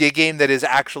it is a game that is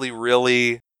actually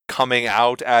really coming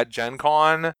out at Gen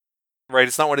Con, right?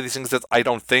 It's not one of these things that I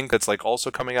don't think that's like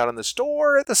also coming out in the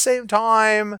store at the same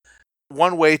time.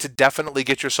 One way to definitely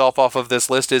get yourself off of this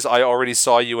list is I already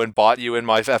saw you and bought you in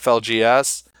my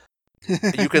FLGS.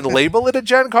 You can label it a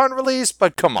Gen Con release,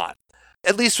 but come on.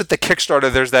 At least with the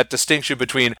Kickstarter, there's that distinction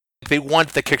between they want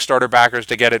the Kickstarter backers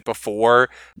to get it before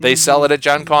they sell it at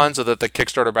Gen Con so that the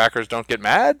Kickstarter backers don't get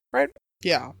mad, right?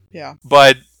 Yeah.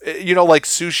 But, like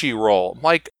Sushi Roll. I'm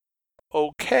like,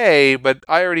 okay, but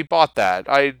I already bought that.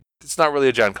 It's not really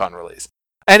a Gen Con release.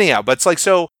 Anyhow, but it's like,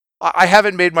 so I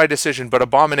haven't made my decision, but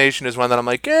Abomination is one that I'm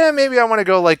like, maybe I want to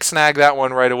go like snag that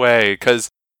one right away, because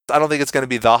I don't think it's going to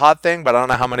be the hot thing, but I don't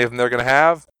know how many of them they're going to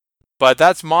have. But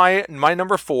that's my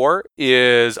number 4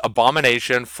 is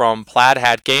Abomination from Plaid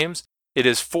Hat Games. It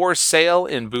is for sale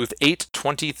in booth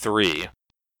 823.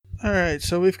 All right,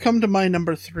 so we've come to my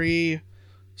number 3.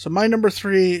 So my number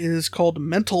 3 is called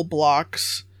Mental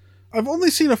Blocks. I've only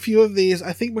seen a few of these,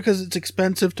 I think because it's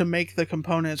expensive to make the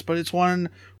components, but it's one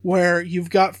where you've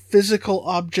got physical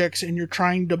objects and you're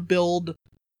trying to build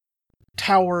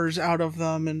towers out of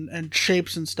them and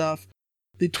shapes and stuff.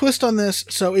 The twist on this,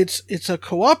 so it's a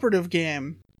cooperative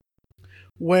game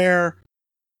where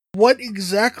what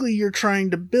exactly you're trying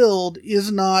to build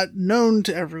is not known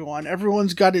to everyone.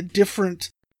 Everyone's got a different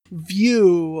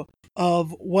view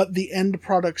of what the end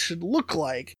product should look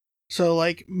like. So,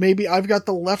 like, maybe I've got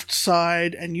the left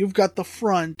side and you've got the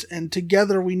front, and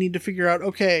together we need to figure out,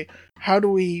 okay, how do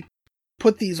we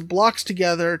put these blocks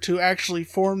together to actually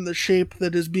form the shape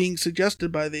that is being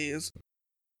suggested by these?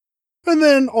 And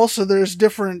then also there's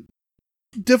different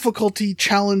difficulty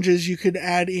challenges you could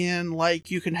add in,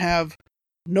 like you can have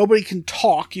nobody can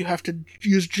talk, you have to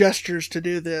use gestures to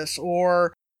do this,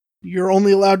 or you're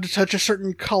only allowed to touch a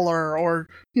certain color, or,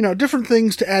 different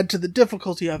things to add to the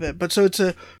difficulty of it. But so it's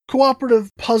a cooperative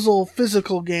puzzle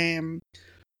physical game,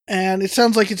 and it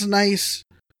sounds like it's nice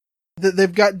that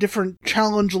they've got different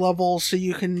challenge levels so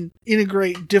you can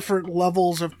integrate different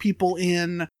levels of people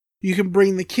in. You can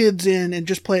bring the kids in and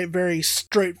just play it very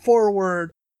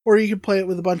straightforward, or you can play it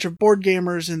with a bunch of board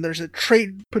gamers and there's a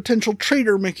potential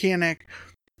trader mechanic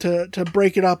to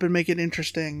break it up and make it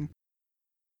interesting.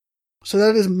 So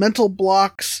that is Mental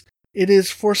Blocks. It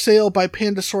is for sale by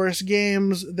Pandasaurus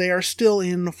Games. They are still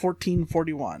in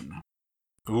 1441.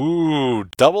 Ooh,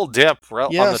 double dip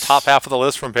on the top half of the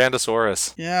list from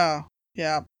Pandasaurus. Yeah.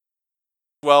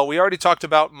 Well, we already talked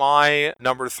about my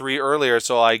number 3 earlier,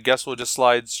 so I guess we'll just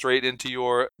slide straight into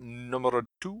your number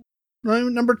 2.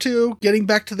 Number 2, getting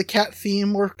back to the cat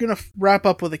theme. We're going to wrap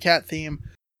up with a cat theme.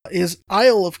 is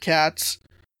Isle of Cats.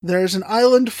 There's an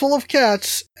island full of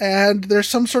cats, and there's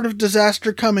some sort of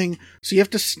disaster coming. So you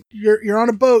have to, you're on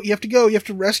a boat, you have to go, you have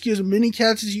to rescue as many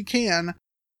cats as you can.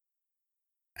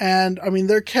 And, I mean,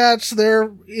 they're cats,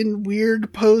 they're in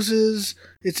weird poses,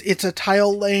 it's a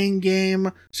tile-laying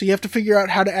game, so you have to figure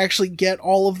out how to actually get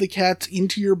all of the cats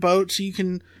into your boat so you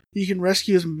can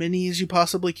rescue as many as you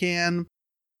possibly can.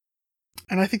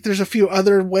 And I think there's a few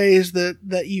other ways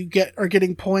that you are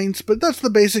getting points, but that's the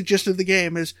basic gist of the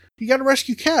game, is you gotta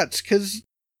rescue cats, because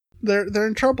they're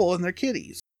in trouble and they're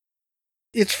kitties.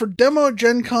 It's for demo at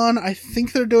Gen Con. I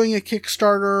think they're doing a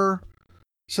Kickstarter,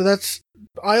 so that's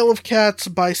Isle of Cats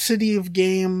by City of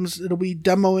Games. It'll be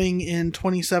demoing in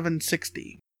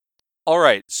 2760.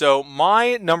 Alright, so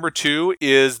my number 2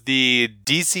 is the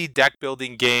DC deck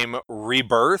building game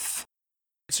Rebirth.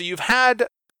 So you've had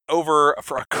for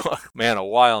a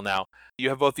while now, you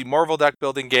have both the Marvel deck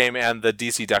building game and the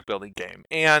DC deck building game.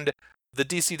 And the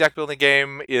DC deck building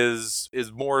game is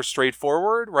more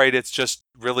straightforward, right? It's just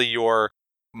really you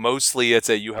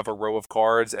have a row of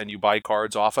cards and you buy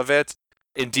cards off of it.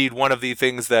 Indeed, one of the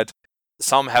things that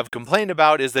some have complained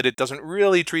about is that it doesn't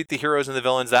really treat the heroes and the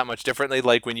villains that much differently.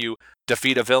 Like when you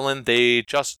defeat a villain, they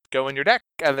just go in your deck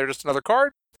and they're just another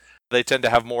card. They tend to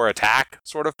have more attack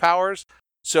sort of powers.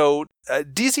 So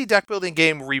DC deck building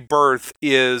game Rebirth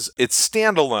it's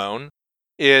standalone.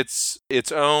 It's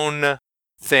its own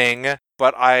thing,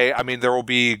 but I mean there will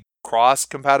be cross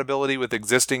compatibility with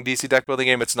existing DC deck building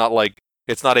game. It's not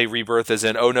a Rebirth as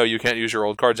in, oh no, you can't use your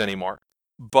old cards anymore.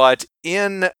 But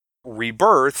in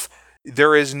Rebirth,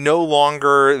 there is no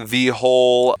longer the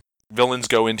whole villains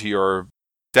go into your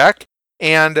deck,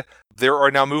 and there are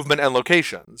now movement and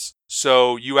locations.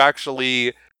 So you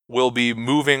actually will be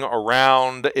moving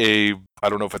around I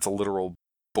don't know if it's a literal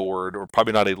board, or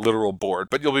probably not a literal board,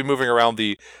 but you'll be moving around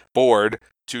the board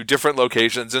to different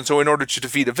locations. And so in order to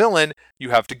defeat a villain, you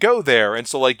have to go there. And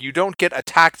so like you don't get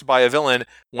attacked by a villain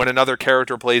when another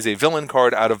character plays a villain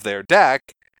card out of their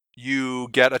deck. You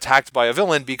get attacked by a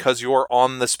villain because you're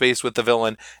on the space with the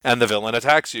villain and the villain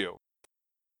attacks you.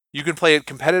 You can play it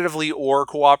competitively or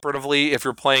cooperatively. If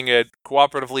you're playing it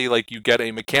cooperatively, like you get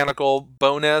a mechanical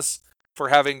bonus for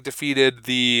having defeated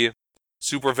the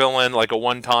supervillain, like a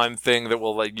one-time thing that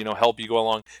will help you go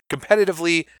along.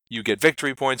 Competitively, you get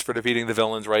victory points for defeating the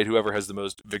villains, right? Whoever has the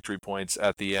most victory points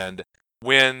at the end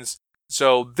wins.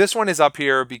 So this one is up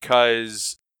here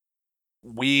because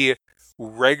we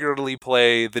regularly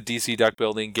play the DC deck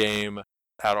building game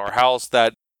at our house.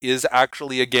 That is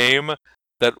actually a game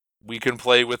that we can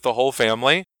play with the whole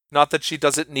family. Not that she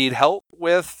doesn't need help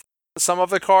with some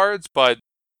of the cards, but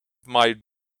my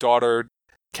daughter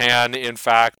can, in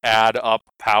fact, add up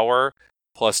power,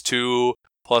 +2,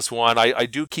 +1. I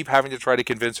do keep having to try to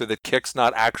convince her that kick's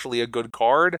not actually a good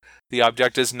card. The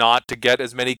object is not to get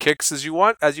as many kicks as you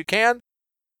can.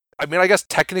 I mean, I guess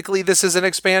technically this is an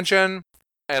expansion,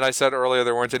 and I said earlier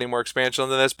there weren't any more expansions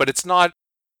than this, but it's not,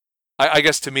 I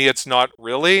guess to me it's not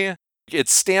really.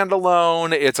 It's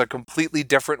standalone, it's a completely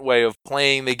different way of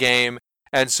playing the game,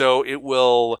 and so it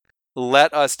will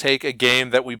let us take a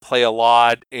game that we play a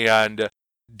lot and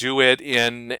do it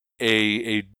in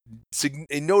a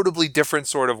notably different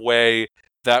sort of way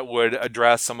that would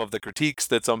address some of the critiques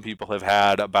that some people have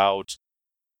had about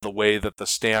the way that the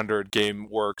standard game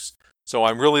works. So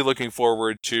I'm really looking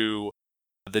forward to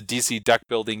the DC deck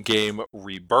building game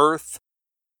Rebirth.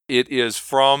 It is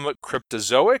from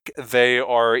Cryptozoic. They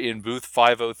are in booth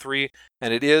 503,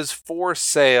 and it is for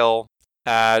sale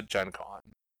at Gen Con.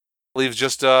 Leaves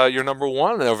just your number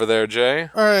 1 over there, Jay.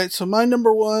 Alright, so my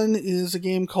number 1 is a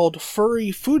game called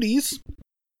Furry Foodies.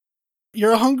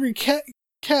 You're a hungry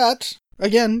cat,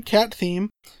 again, cat theme,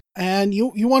 and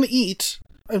you want to eat.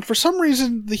 And for some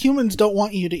reason, the humans don't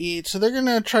want you to eat, so they're going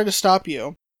to try to stop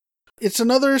you. It's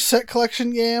another set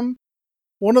collection game.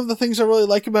 One of the things I really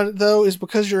like about it, though, is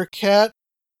because you're a cat,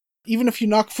 even if you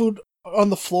knock food on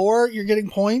the floor, you're getting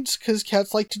points, because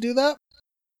cats like to do that.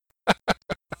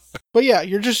 But yeah,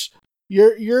 you're just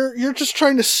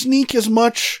trying to sneak as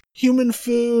much human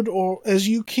food as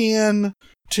you can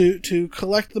to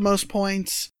collect the most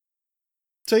points.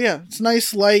 So yeah, it's a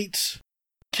nice, light,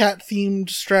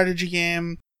 cat-themed strategy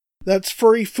game. That's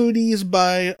Furry Foodies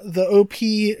by the OP.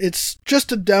 It's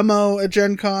just a demo at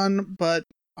Gen Con, but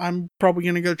I'm probably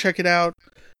going to go check it out.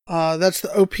 That's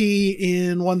the OP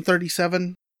in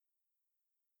 137.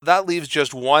 That leaves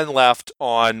just one left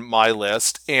on my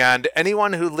list, and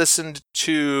anyone who listened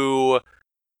to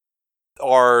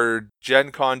our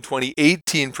Gen Con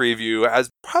 2018 preview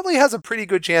probably has a pretty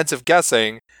good chance of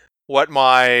guessing what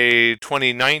my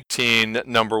 2019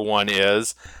 number 1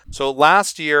 is. So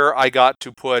last year I got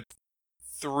to put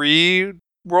 3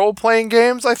 role-playing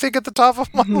games, I think, at the top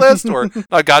of my list, or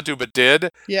not got to, but did.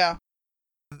 Yeah.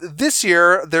 This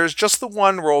year, there's just the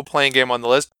one role-playing game on the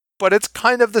list, but it's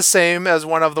kind of the same as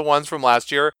one of the ones from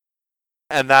last year,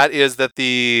 and that is that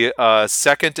the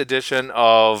second edition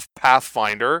of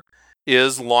Pathfinder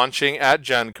is launching at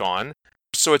Gen Con.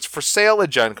 So it's for sale at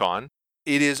Gen Con.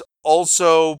 It is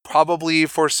also probably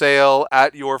for sale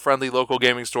at your friendly local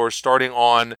gaming store starting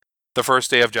on the first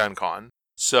day of Gen Con.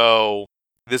 So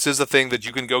this is a thing that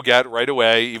you can go get right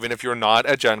away, even if you're not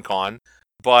at Gen Con.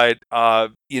 But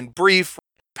in brief,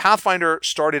 Pathfinder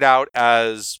started out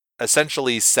as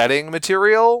essentially setting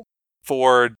material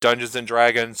for Dungeons &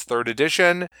 Dragons 3rd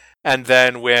edition, and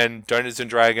then when Dungeons &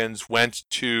 Dragons went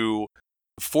to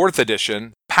 4th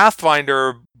edition,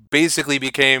 Pathfinder basically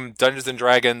became Dungeons &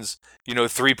 Dragons,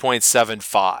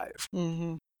 3.75.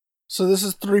 Mm-hmm. So this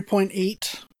is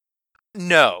 3.8?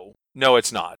 No,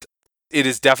 it's not. It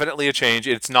is definitely a change.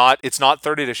 It's not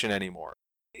 3rd edition anymore.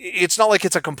 It's not like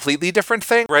it's a completely different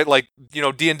thing, right? Like,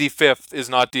 D&D 5th is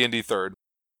not D&D 3rd.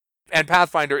 And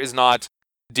Pathfinder is not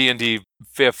D&D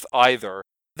 5th either.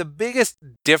 The biggest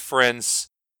difference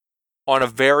on a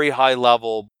very high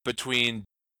level between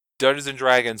Dungeons &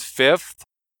 Dragons 5th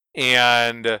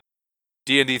and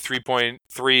D&D 3.3,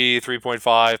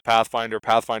 3.5, Pathfinder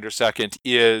 2nd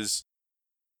is,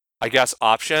 I guess,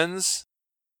 options,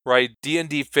 right?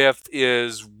 D&D 5th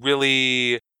is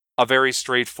really a very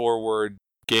straightforward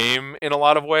game in a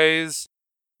lot of ways.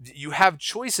 You have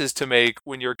choices to make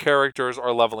when your characters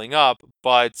are leveling up,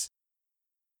 but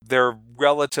they're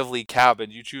relatively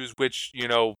cabined. You choose which,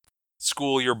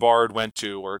 school your bard went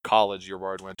to, or college your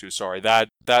bard went to,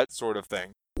 that sort of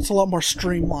thing. It's a lot more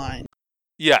streamlined.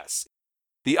 Yes.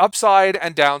 The upside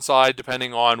and downside,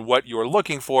 depending on what you're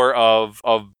looking for of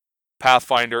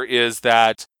Pathfinder, is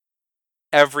that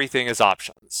everything is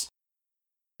options.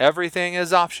 Everything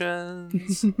is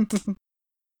options.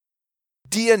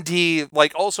 D&D,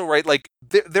 also, right,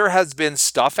 there has been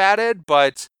stuff added,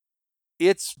 but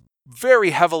it's very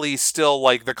heavily still,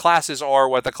 the classes are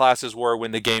what the classes were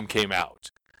when the game came out.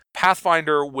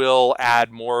 Pathfinder will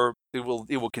add more, it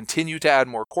will continue to add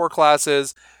more core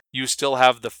classes. You still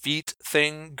have the feat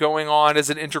thing going on as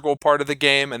an integral part of the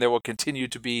game, and there will continue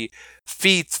to be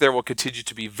feats, there will continue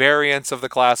to be variants of the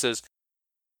classes.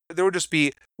 There will just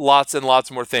be lots and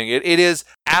lots more things. It is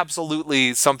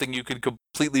absolutely something you can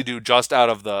completely do just out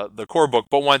of the core book,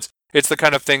 but once it's the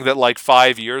kind of thing that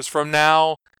 5 years from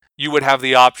now, you would have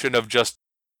the option of just,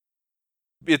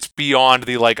 it's beyond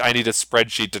the I need a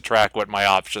spreadsheet to track what my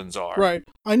options are. Right.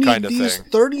 I need these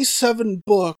 37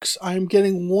 books. I'm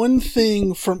getting one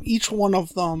thing from each one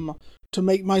of them to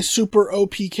make my super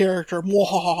OP character.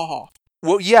 Mwahaha.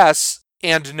 Well, yes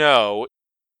and no.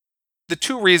 The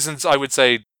two reasons I would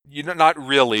say not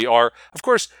really are, of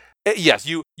course, yes,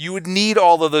 you would need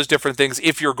all of those different things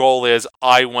if your goal is,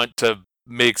 I want to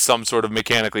make some sort of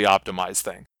mechanically optimized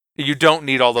thing. You don't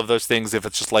need all of those things if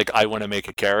it's just I want to make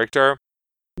a character.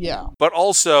 Yeah. But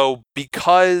also,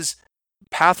 because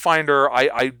Pathfinder,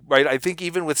 I think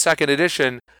even with 2nd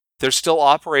edition, they're still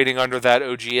operating under that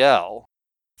OGL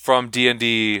from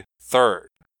D&D 3rd.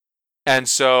 And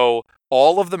so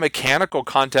all of the mechanical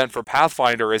content for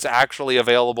Pathfinder is actually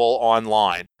available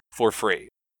online for free.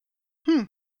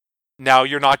 Now,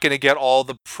 you're not going to get all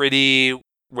the pretty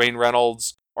Wayne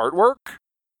Reynolds artwork,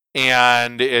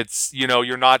 and it's,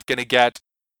 you're not going to get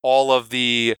all of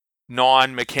the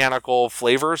non-mechanical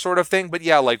flavor sort of thing. But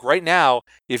yeah, right now,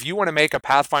 if you want to make a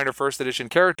Pathfinder 1st edition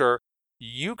character,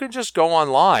 you can just go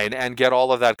online and get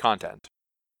all of that content.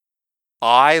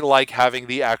 I like having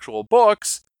the actual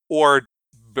books, or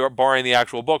barring the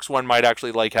actual books, one might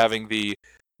actually like having the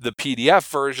PDF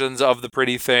versions of the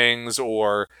pretty things,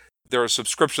 or there are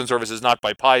subscription services, not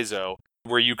by Paizo,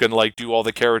 where you can do all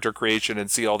the character creation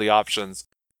and see all the options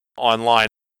online.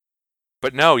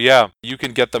 But no, yeah, you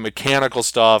can get the mechanical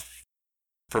stuff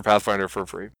for Pathfinder for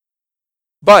free.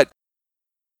 But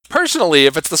personally,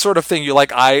 if it's the sort of thing you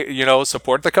I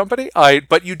support the company,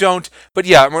 but you don't, but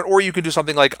yeah, or you can do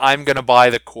something I'm going to buy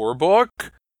the core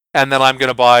book, and then I'm going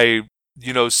to buy,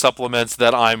 supplements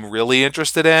that I'm really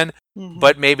interested in,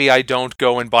 but maybe I don't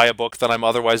go and buy a book that I'm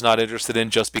otherwise not interested in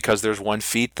just because there's one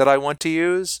feat that I want to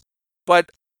use.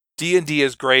 But D&D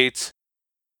is great,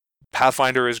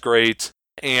 Pathfinder is great,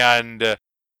 and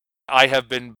I have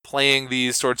been playing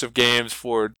these sorts of games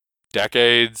for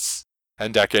decades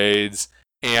and decades,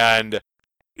 and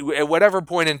at whatever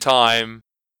point in time,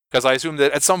 because I assume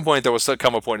that at some point there will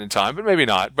come a point in time, but maybe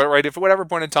not, but right, if at whatever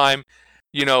point in time,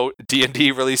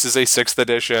 D&D releases a 6th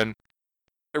edition,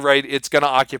 right, it's going to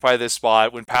occupy this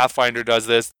spot. When Pathfinder does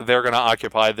this, they're going to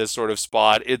occupy this sort of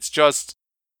spot. It's just,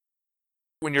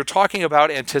 when you're talking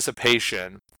about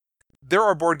anticipation, there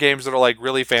are board games that are like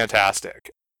really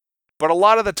fantastic. But a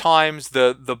lot of the times,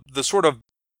 the sort of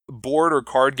board or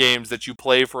card games that you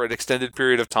play for an extended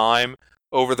period of time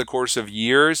over the course of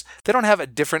years, they don't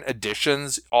have different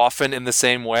editions often in the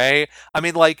same way. I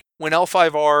mean, like when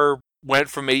L5R went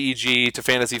from AEG to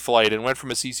Fantasy Flight and went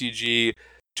from a CCG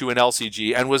to an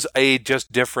LCG and was a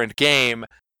just different game,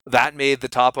 that made the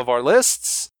top of our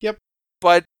lists. Yep.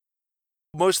 But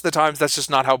most of the times, that's just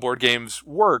not how board games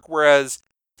work. Whereas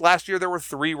last year there were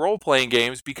 3 role-playing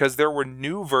games because there were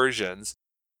new versions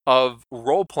of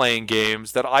role-playing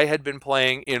games that I had been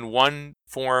playing in one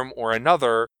form or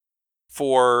another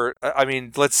for, I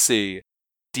mean, let's see,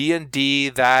 D&D,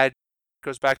 that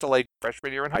goes back to like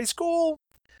freshman year in high school.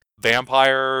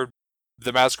 Vampire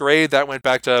the Masquerade, that went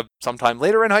back to sometime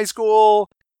later in high school.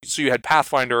 So you had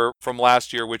Pathfinder from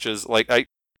last year, which is like,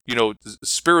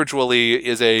 spiritually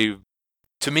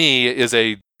to me is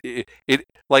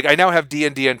like I now have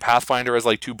D&D and Pathfinder as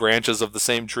like 2 branches of the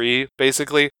same tree,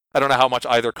 basically. I don't know how much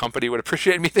either company would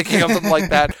appreciate me thinking of them like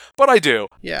that, but I do.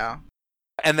 Yeah.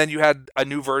 And then you had a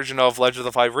new version of Legend of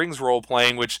the Five Rings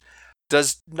role-playing, which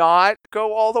does not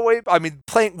go all the way. I mean,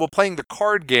 playing the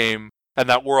card game and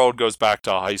that world goes back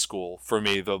to high school for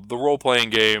me. The role-playing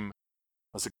game,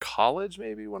 was it college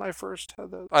maybe when I first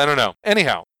had that? I don't know.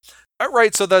 Anyhow.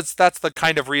 Right, so that's the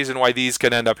kind of reason why these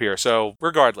can end up here. So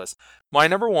regardless, my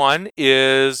number 1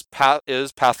 is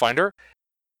Pathfinder.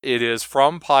 It is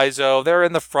from Paizo. They're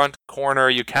in the front corner.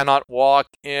 You cannot walk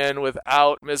in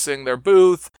without missing their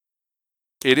booth.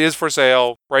 It is for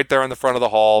sale right there in the front of the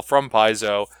hall from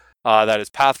Paizo. That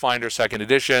is Pathfinder 2nd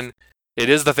Edition. It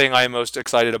is the thing I am most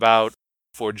excited about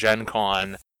for Gen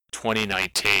Con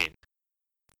 2019.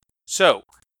 So,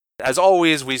 as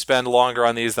always, we spend longer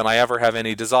on these than I ever have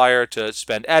any desire to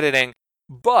spend editing,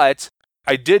 but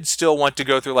I did still want to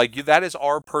go through, like, that is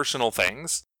our personal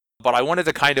things, but I wanted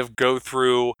to kind of go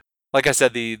through, like I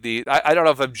said, I don't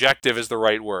know if objective is the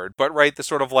right word, but right, the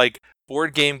sort of like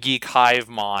Board Game Geek hive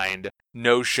mind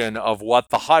notion of what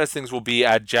the hottest things will be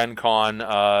at Gen Con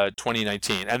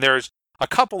 2019. And there's a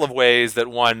couple of ways that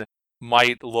one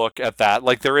might look at that.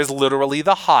 Like, there is literally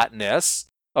the hotness,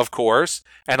 of course,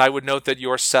 and I would note that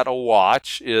your Set a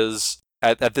Watch is,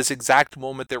 at this exact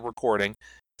moment they're recording,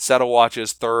 Set a Watch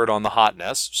is 3rd on the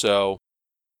hotness, so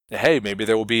hey, maybe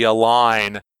there will be a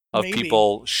line of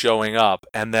people showing up,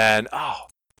 and then,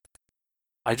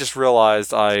 I just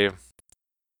realized I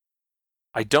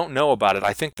don't know about it.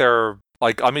 I think they're,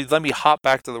 like, I mean, let me hop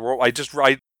back to the world.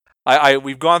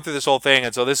 We've gone through this whole thing,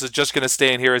 and so this is just going to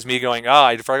stay in here as me going,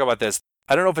 I forgot about this.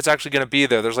 I don't know if it's actually going to be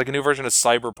there. There's like a new version of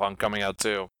Cyberpunk coming out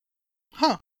too.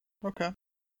 Huh. Okay.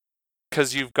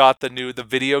 Because you've got the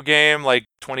video game, like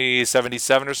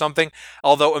 2077 or something.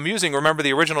 Although amusing, remember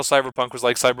the original Cyberpunk was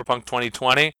like Cyberpunk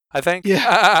 2020, I think?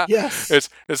 Yeah. Yes.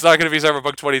 It's not going to be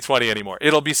Cyberpunk 2020 anymore.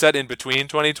 It'll be set in between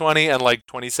 2020 and like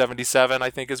 2077, I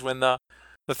think is when the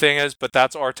thing is. But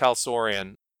that's R.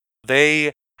 Talsorian.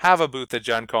 They have a booth at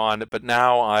Gen Con, but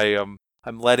now I'm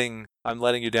letting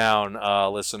you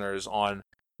down, listeners, on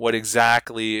what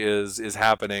exactly is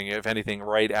happening, if anything,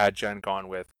 right at Gen Con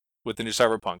with the new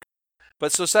Cyberpunk.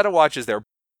 But so Set a Watch is there.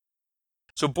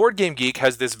 So Board Game Geek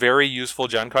has this very useful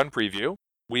Gen Con preview.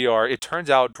 It turns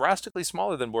out, drastically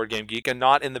smaller than Board Game Geek and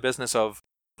not in the business of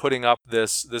putting up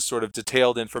this sort of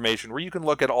detailed information where you can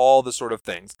look at all the sort of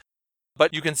things.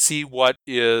 But you can see what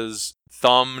is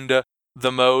thumbed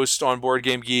the most on Board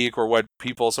Game Geek, or what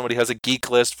somebody has a geek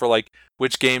list for like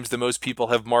which games the most people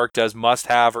have marked as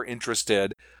must-have or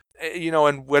interested.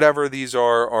 And whatever these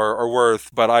are worth,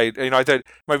 but I thought it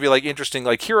might be like interesting,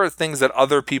 like here are things that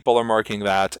other people are marking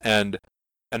that, and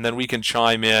then we can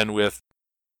chime in with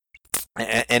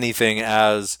anything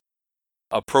as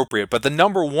appropriate. But the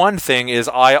number 1 thing is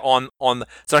so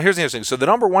here's the interesting. So the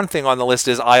number 1 thing on the list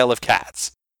is Isle of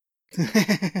Cats.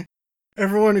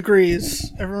 Everyone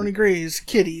agrees.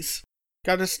 Kitties.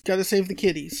 Gotta save the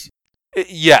kitties.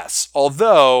 Yes,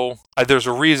 although there's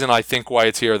a reason I think why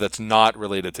it's here that's not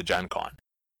related to Gen Con.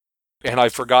 And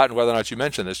I've forgotten whether or not you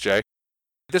mentioned this, Jay.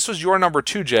 This was your number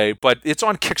 2, Jay, but it's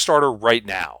on Kickstarter right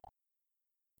now.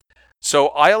 So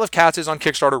Isle of Cats is on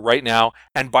Kickstarter right now,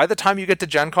 and by the time you get to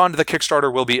Gen Con, the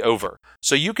Kickstarter will be over.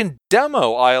 So you can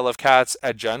demo Isle of Cats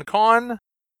at Gen Con,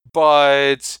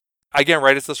 but again,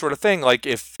 right, it's the sort of thing, like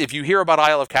if you hear about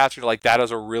Isle of Cats, you're like, that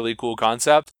is a really cool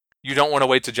concept. You don't want to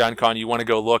wait to Gen Con, you want to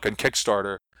go look on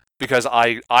Kickstarter, because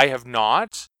I have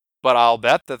not, but I'll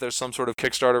bet that there's some sort of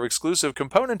Kickstarter exclusive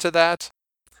component to that.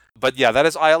 But yeah, that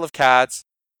is Isle of Cats.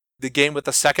 The game with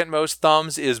the second most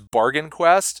thumbs is Bargain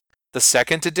Quest, the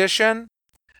 2nd edition.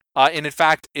 And in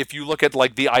fact, if you look at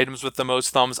like the items with the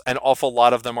most thumbs, an awful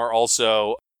lot of them are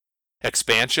also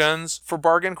expansions for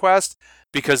Bargain Quest,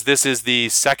 because this is the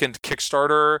second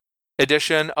Kickstarter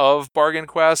edition of Bargain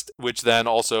Quest, which then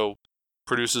also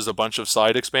produces a bunch of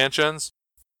side expansions.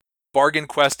 Bargain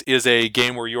Quest is a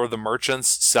game where you're the merchants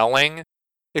selling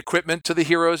equipment to the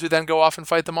heroes who then go off and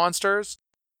fight the monsters.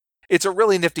 It's a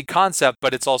really nifty concept,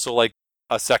 but it's also like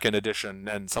a second edition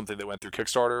and something that went through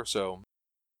Kickstarter, so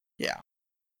Yeah.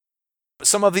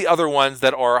 some of the other ones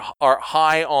that are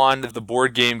high on the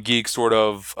Board Game Geek sort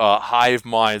of hive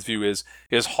mind's view is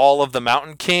Hall of the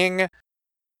Mountain King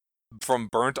from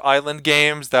Burnt Island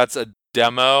Games. That's a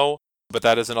demo, but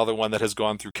that is another one that has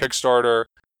gone through Kickstarter.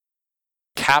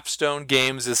 Capstone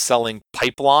Games is selling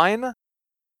Pipeline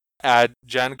at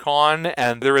Gen Con,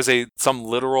 and there is some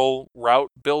literal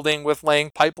route building with laying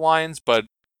pipelines, but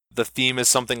the theme is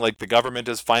something like the government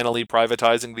is finally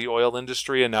privatizing the oil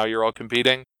industry and now you're all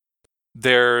competing.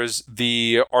 There's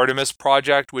the Artemis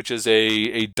Project, which is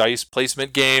a dice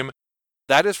placement game.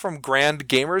 That is from Grand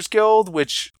Gamers Guild,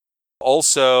 which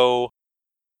also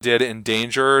did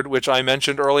Endangered, which I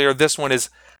mentioned earlier. This one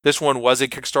was a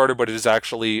Kickstarter, but it is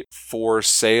actually for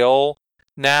sale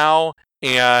now.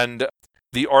 And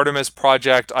the Artemis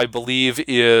Project, I believe,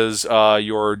 is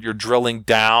you're drilling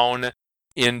down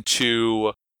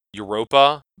into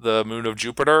Europa, the moon of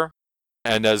Jupiter,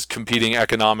 and as competing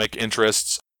economic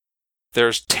interests.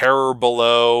 There's Terror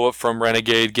Below from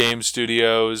Renegade Game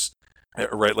Studios,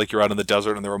 right? Like you're out in the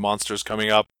desert and there are monsters coming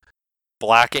up.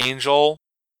 Black Angel,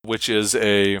 which is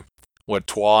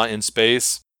Twa in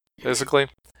space, basically,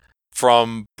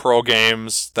 from Pearl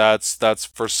Games. That's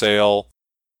for sale.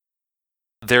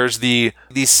 There's the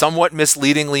somewhat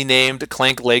misleadingly named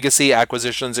Clank Legacy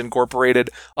Acquisitions Incorporated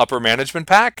Upper Management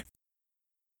Pack.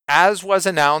 As was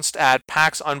announced at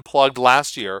PAX Unplugged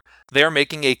last year, they are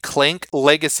making a Clank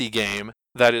Legacy game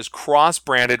that is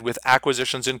cross-branded with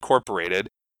Acquisitions Incorporated,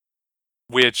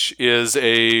 which is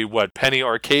a Penny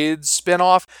Arcade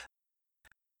spin-off.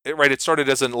 It started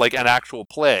as an actual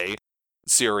play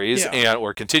series,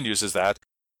 or continues as that.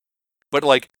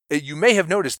 But you may have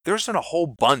noticed, there's been a whole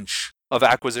bunch of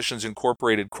Acquisitions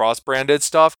Incorporated cross-branded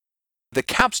stuff. The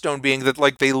capstone being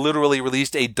that they literally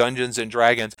released a Dungeons and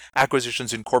Dragons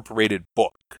Acquisitions Incorporated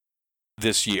book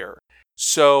this year.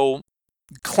 So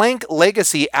Clank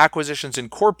Legacy Acquisitions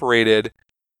Incorporated,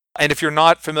 and if you're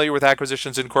not familiar with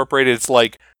Acquisitions Incorporated, it's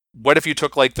what if you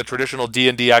took the traditional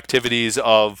D&D activities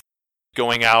of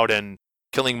going out and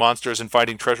killing monsters and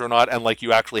fighting Treasurenaut, and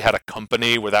you actually had a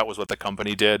company where that was what the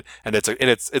company did, and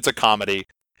it's a comedy.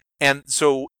 And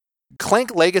so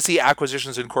Clank Legacy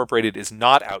Acquisitions Incorporated is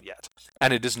not out yet,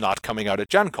 and it is not coming out at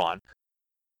Gen Con.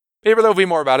 Maybe there'll be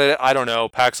more about it, I don't know,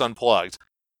 PAX Unplugged.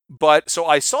 But, so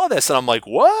I saw this, and I'm like,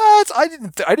 what? I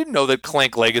didn't know that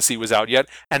Clank Legacy was out yet,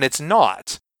 and it's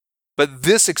not. But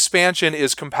this expansion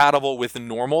is compatible with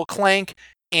normal Clank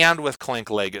and with Clank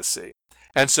Legacy.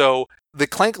 And so, the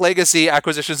Clank Legacy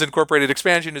Acquisitions Incorporated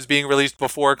expansion is being released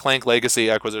before Clank Legacy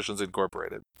Acquisitions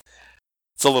Incorporated.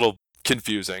 It's a little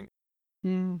confusing.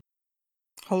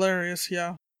 Hilarious,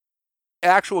 yeah.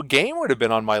 Actual game would have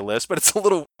been on my list, but it's a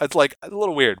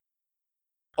little weird.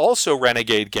 Also,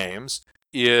 Renegade Games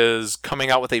is coming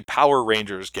out with a Power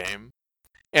Rangers game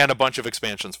and a bunch of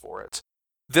expansions for it.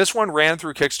 This one ran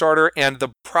through Kickstarter, and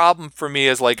the problem for me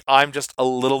is I'm just a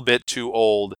little bit too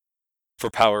old for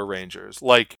Power Rangers.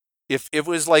 If it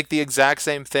was the exact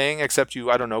same thing, except you,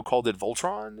 I don't know, called it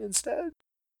Voltron instead?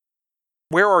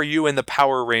 Where are you in the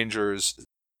Power Rangers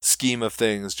scheme of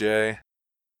things, Jay?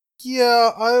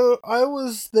 Yeah, I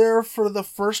was there for the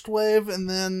first wave and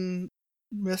then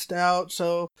missed out,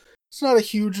 so it's not a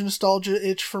huge nostalgia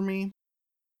itch for me.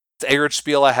 Eggert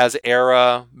Spiele has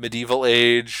Era, Medieval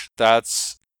Age,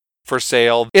 that's for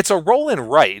sale. It's a roll and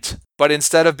write, but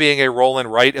instead of being a roll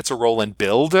and write, it's a roll and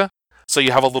build. So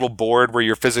you have a little board where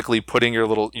you're physically putting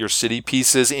your city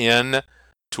pieces in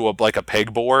to a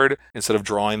pegboard instead of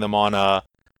drawing them on a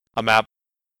map.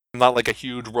 I'm not a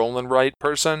huge roll and write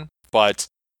person, but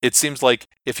it seems like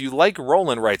if you like roll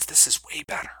and writes, this is way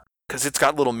better because it's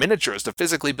got little miniatures to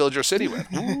physically build your city with.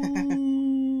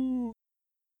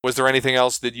 Was there anything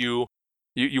else that you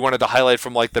wanted to highlight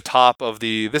from the top of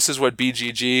this is what the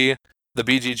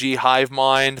BGG hive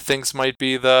mind thinks might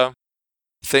be the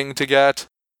thing to get?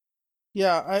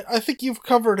 Yeah, I think you've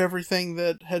covered everything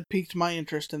that had piqued my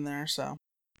interest in there, so.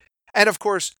 And of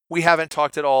course, we haven't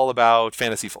talked at all about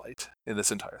Fantasy Flight in this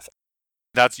entire thing.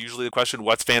 That's usually the question,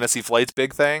 what's Fantasy Flight's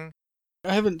big thing?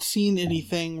 I haven't seen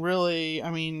anything really,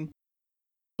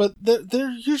 but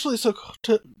they're usually so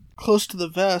close to the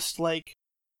vest,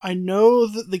 I know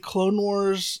that the Clone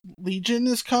Wars Legion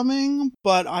is coming,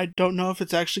 but I don't know if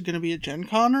it's actually going to be at Gen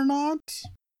Con or not.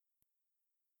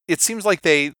 It seems like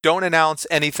they don't announce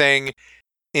anything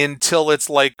until it's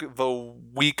like the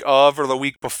week of or the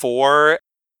week before.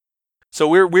 So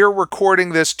we're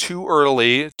recording this too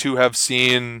early to have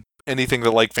seen anything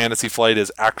that like Fantasy Flight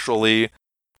is actually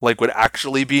like would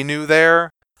actually be new there.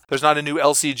 There's not a new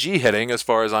LCG hitting as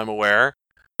far as I'm aware.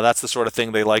 That's the sort of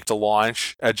thing they like to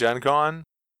launch at Gen Con.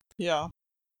 Yeah.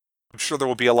 I'm sure there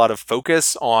will be a lot of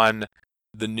focus on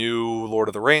the new Lord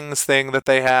of the Rings thing that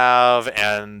they have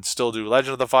and still do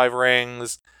Legend of the Five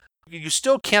Rings. You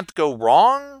still can't go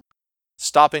wrong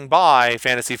stopping by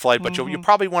Fantasy Flight, but you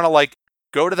probably want to like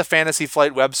go to the Fantasy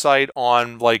Flight website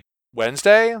on like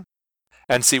Wednesday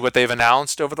and see what they've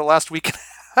announced over the last week and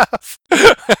a half.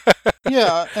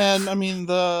 Yeah, and I mean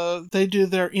they do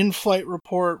their in-flight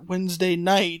report Wednesday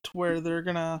night where they're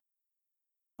gonna.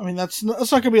 I mean that's not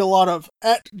gonna be a lot of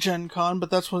at Gen Con, but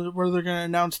that's where they're gonna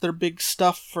announce their big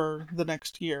stuff for the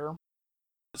next year.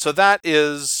 So that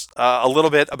is a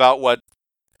little bit about what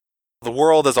the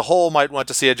world as a whole might want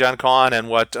to see at Gen Con and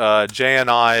what Jay and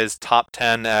I's top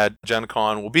 10 at Gen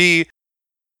Con will be.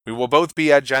 We will both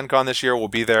be at Gen Con this year. We'll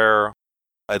be there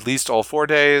at least all 4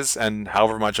 days and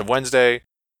however much of Wednesday.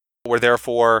 We're there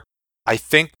for, I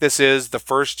think this is the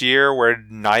first year where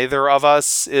neither of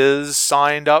us is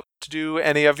signed up to do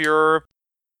any of your,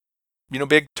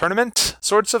 big tournament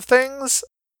sorts of things.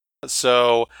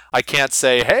 So I can't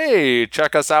say, hey,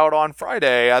 check us out on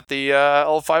Friday at the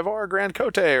L5R Grand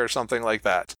Cote or something like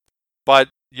that. But,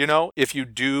 if you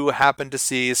do happen to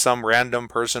see some random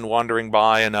person wandering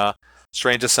by in a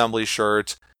Strange Assembly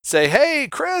shirt, say, hey,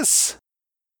 Chris!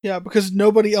 Yeah, because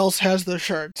nobody else has the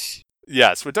shirts.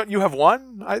 Yes, but don't you have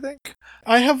one, I think?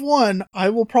 I have one. I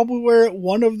will probably wear it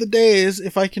one of the days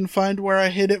if I can find where I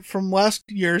hid it from last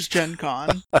year's Gen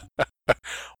Con.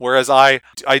 Whereas I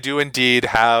do indeed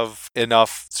have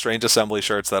enough Strange Assembly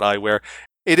shirts that I wear.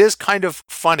 It is kind of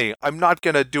funny. I'm not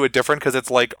going to do it different because it's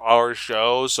like our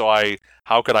show, so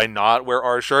how could I not wear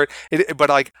our shirt? But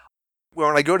like,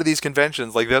 when I go to these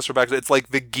conventions like this or back, it's like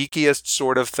the geekiest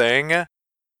sort of thing,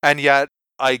 and yet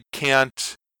I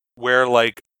can't wear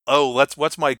like, oh,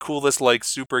 what's my coolest like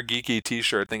super geeky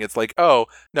t-shirt thing? It's like, oh,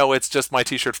 no, it's just my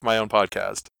t-shirt for my own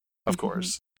podcast, of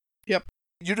course. Yep.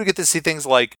 You do get to see things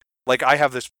like I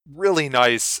have this really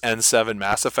nice N7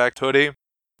 Mass Effect hoodie,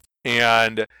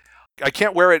 and I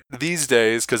can't wear it these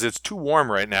days because it's too warm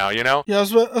right now, Yeah, I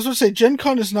was going to say, Gen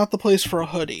Con is not the place for a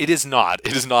hoodie. It is not.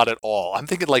 It is not at all. I'm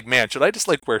thinking like, man, should I just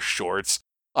like wear shorts?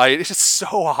 It's just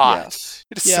so hot. Yes.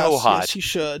 It is so hot. Yes, you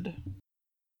should.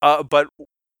 But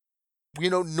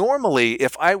normally,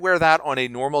 if I wear that on a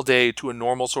normal day to a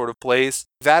normal sort of place,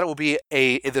 that will be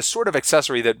the sort of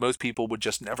accessory that most people would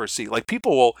just never see. Like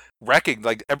people will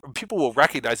recognize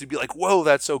and be like, "Whoa,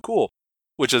 that's so cool,"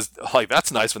 which is like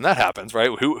that's nice when that happens,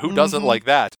 right? Who doesn't like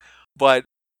that? But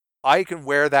I can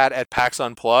wear that at PAX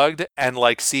Unplugged and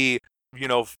like see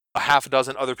a half a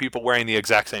dozen other people wearing the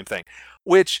exact same thing,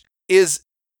 which is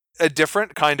a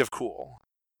different kind of cool.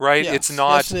 Right? Yes, it's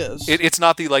not. Yes, it is. It's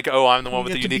not the like, oh, I'm the one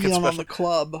with the You get unique to be and on special. the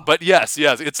club. But yes,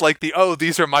 it's like the oh,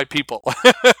 these are my people.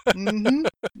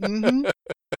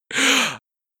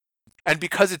 And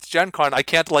because it's Gen Con, I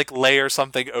can't like layer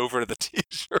something over the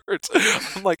t-shirt.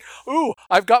 I'm like, ooh,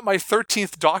 I've got my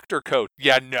 13th Doctor coat.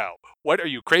 Yeah, no. What, are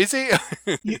you crazy?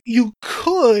 You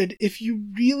could, if you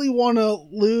really want to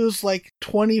lose like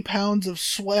 20 pounds of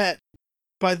sweat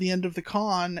by the end of the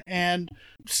con and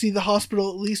see the hospital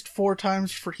at least 4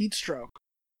 times for heat stroke.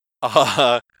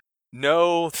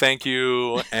 No, thank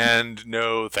you, and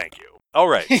no, thank you. All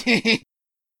right.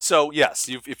 So yes,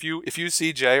 if you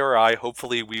see Jay or I,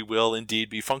 hopefully we will indeed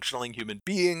be functioning human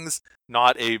beings,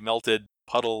 not a melted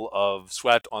puddle of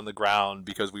sweat on the ground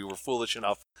because we were foolish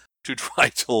enough to try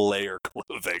to layer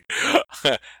clothing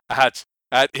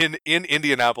in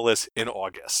Indianapolis in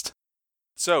August.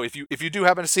 So if you do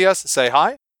happen to see us, say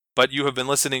hi. But you have been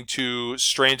listening to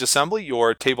Strange Assembly,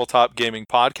 your tabletop gaming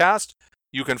podcast.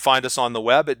 You can find us on the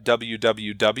web at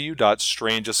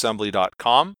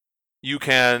www.strangeassembly.com. You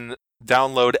can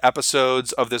download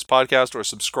episodes of this podcast or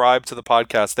subscribe to the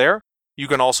podcast there. You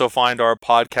can also find our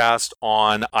podcast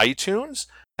on iTunes,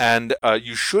 and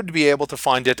you should be able to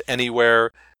find it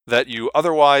anywhere that you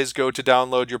otherwise go to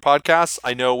download your podcasts.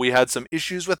 I know we had some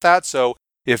issues with that, so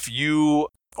if you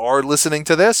are listening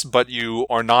to this, but you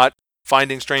are not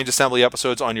finding Strange Assembly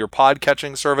episodes on your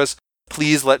pod-catching service,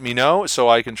 please let me know so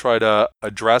I can try to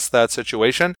address that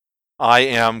situation. I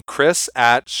am Chris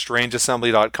at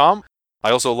strangeassembly.com.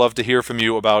 I also love to hear from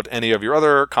you about any of your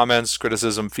other comments,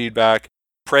 criticism, feedback,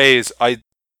 praise. I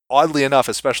oddly enough,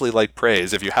 especially like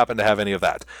praise, if you happen to have any of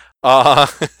that.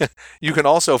 You can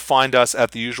also find us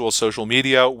at the usual social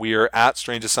media. We are at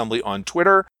Strange Assembly on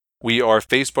Twitter. We are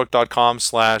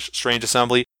facebook.com/Strange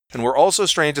Assembly. And we're also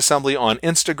Strange Assembly on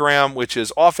Instagram, which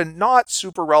is often not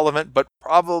super relevant, but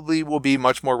probably will be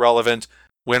much more relevant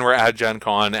when we're at Gen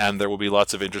Con, and there will be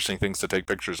lots of interesting things to take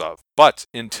pictures of. But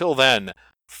until then,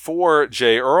 for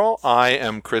J. Earl, I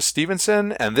am Chris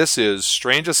Stevenson, and this is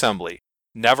Strange Assembly.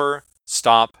 Never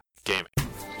stop gaming.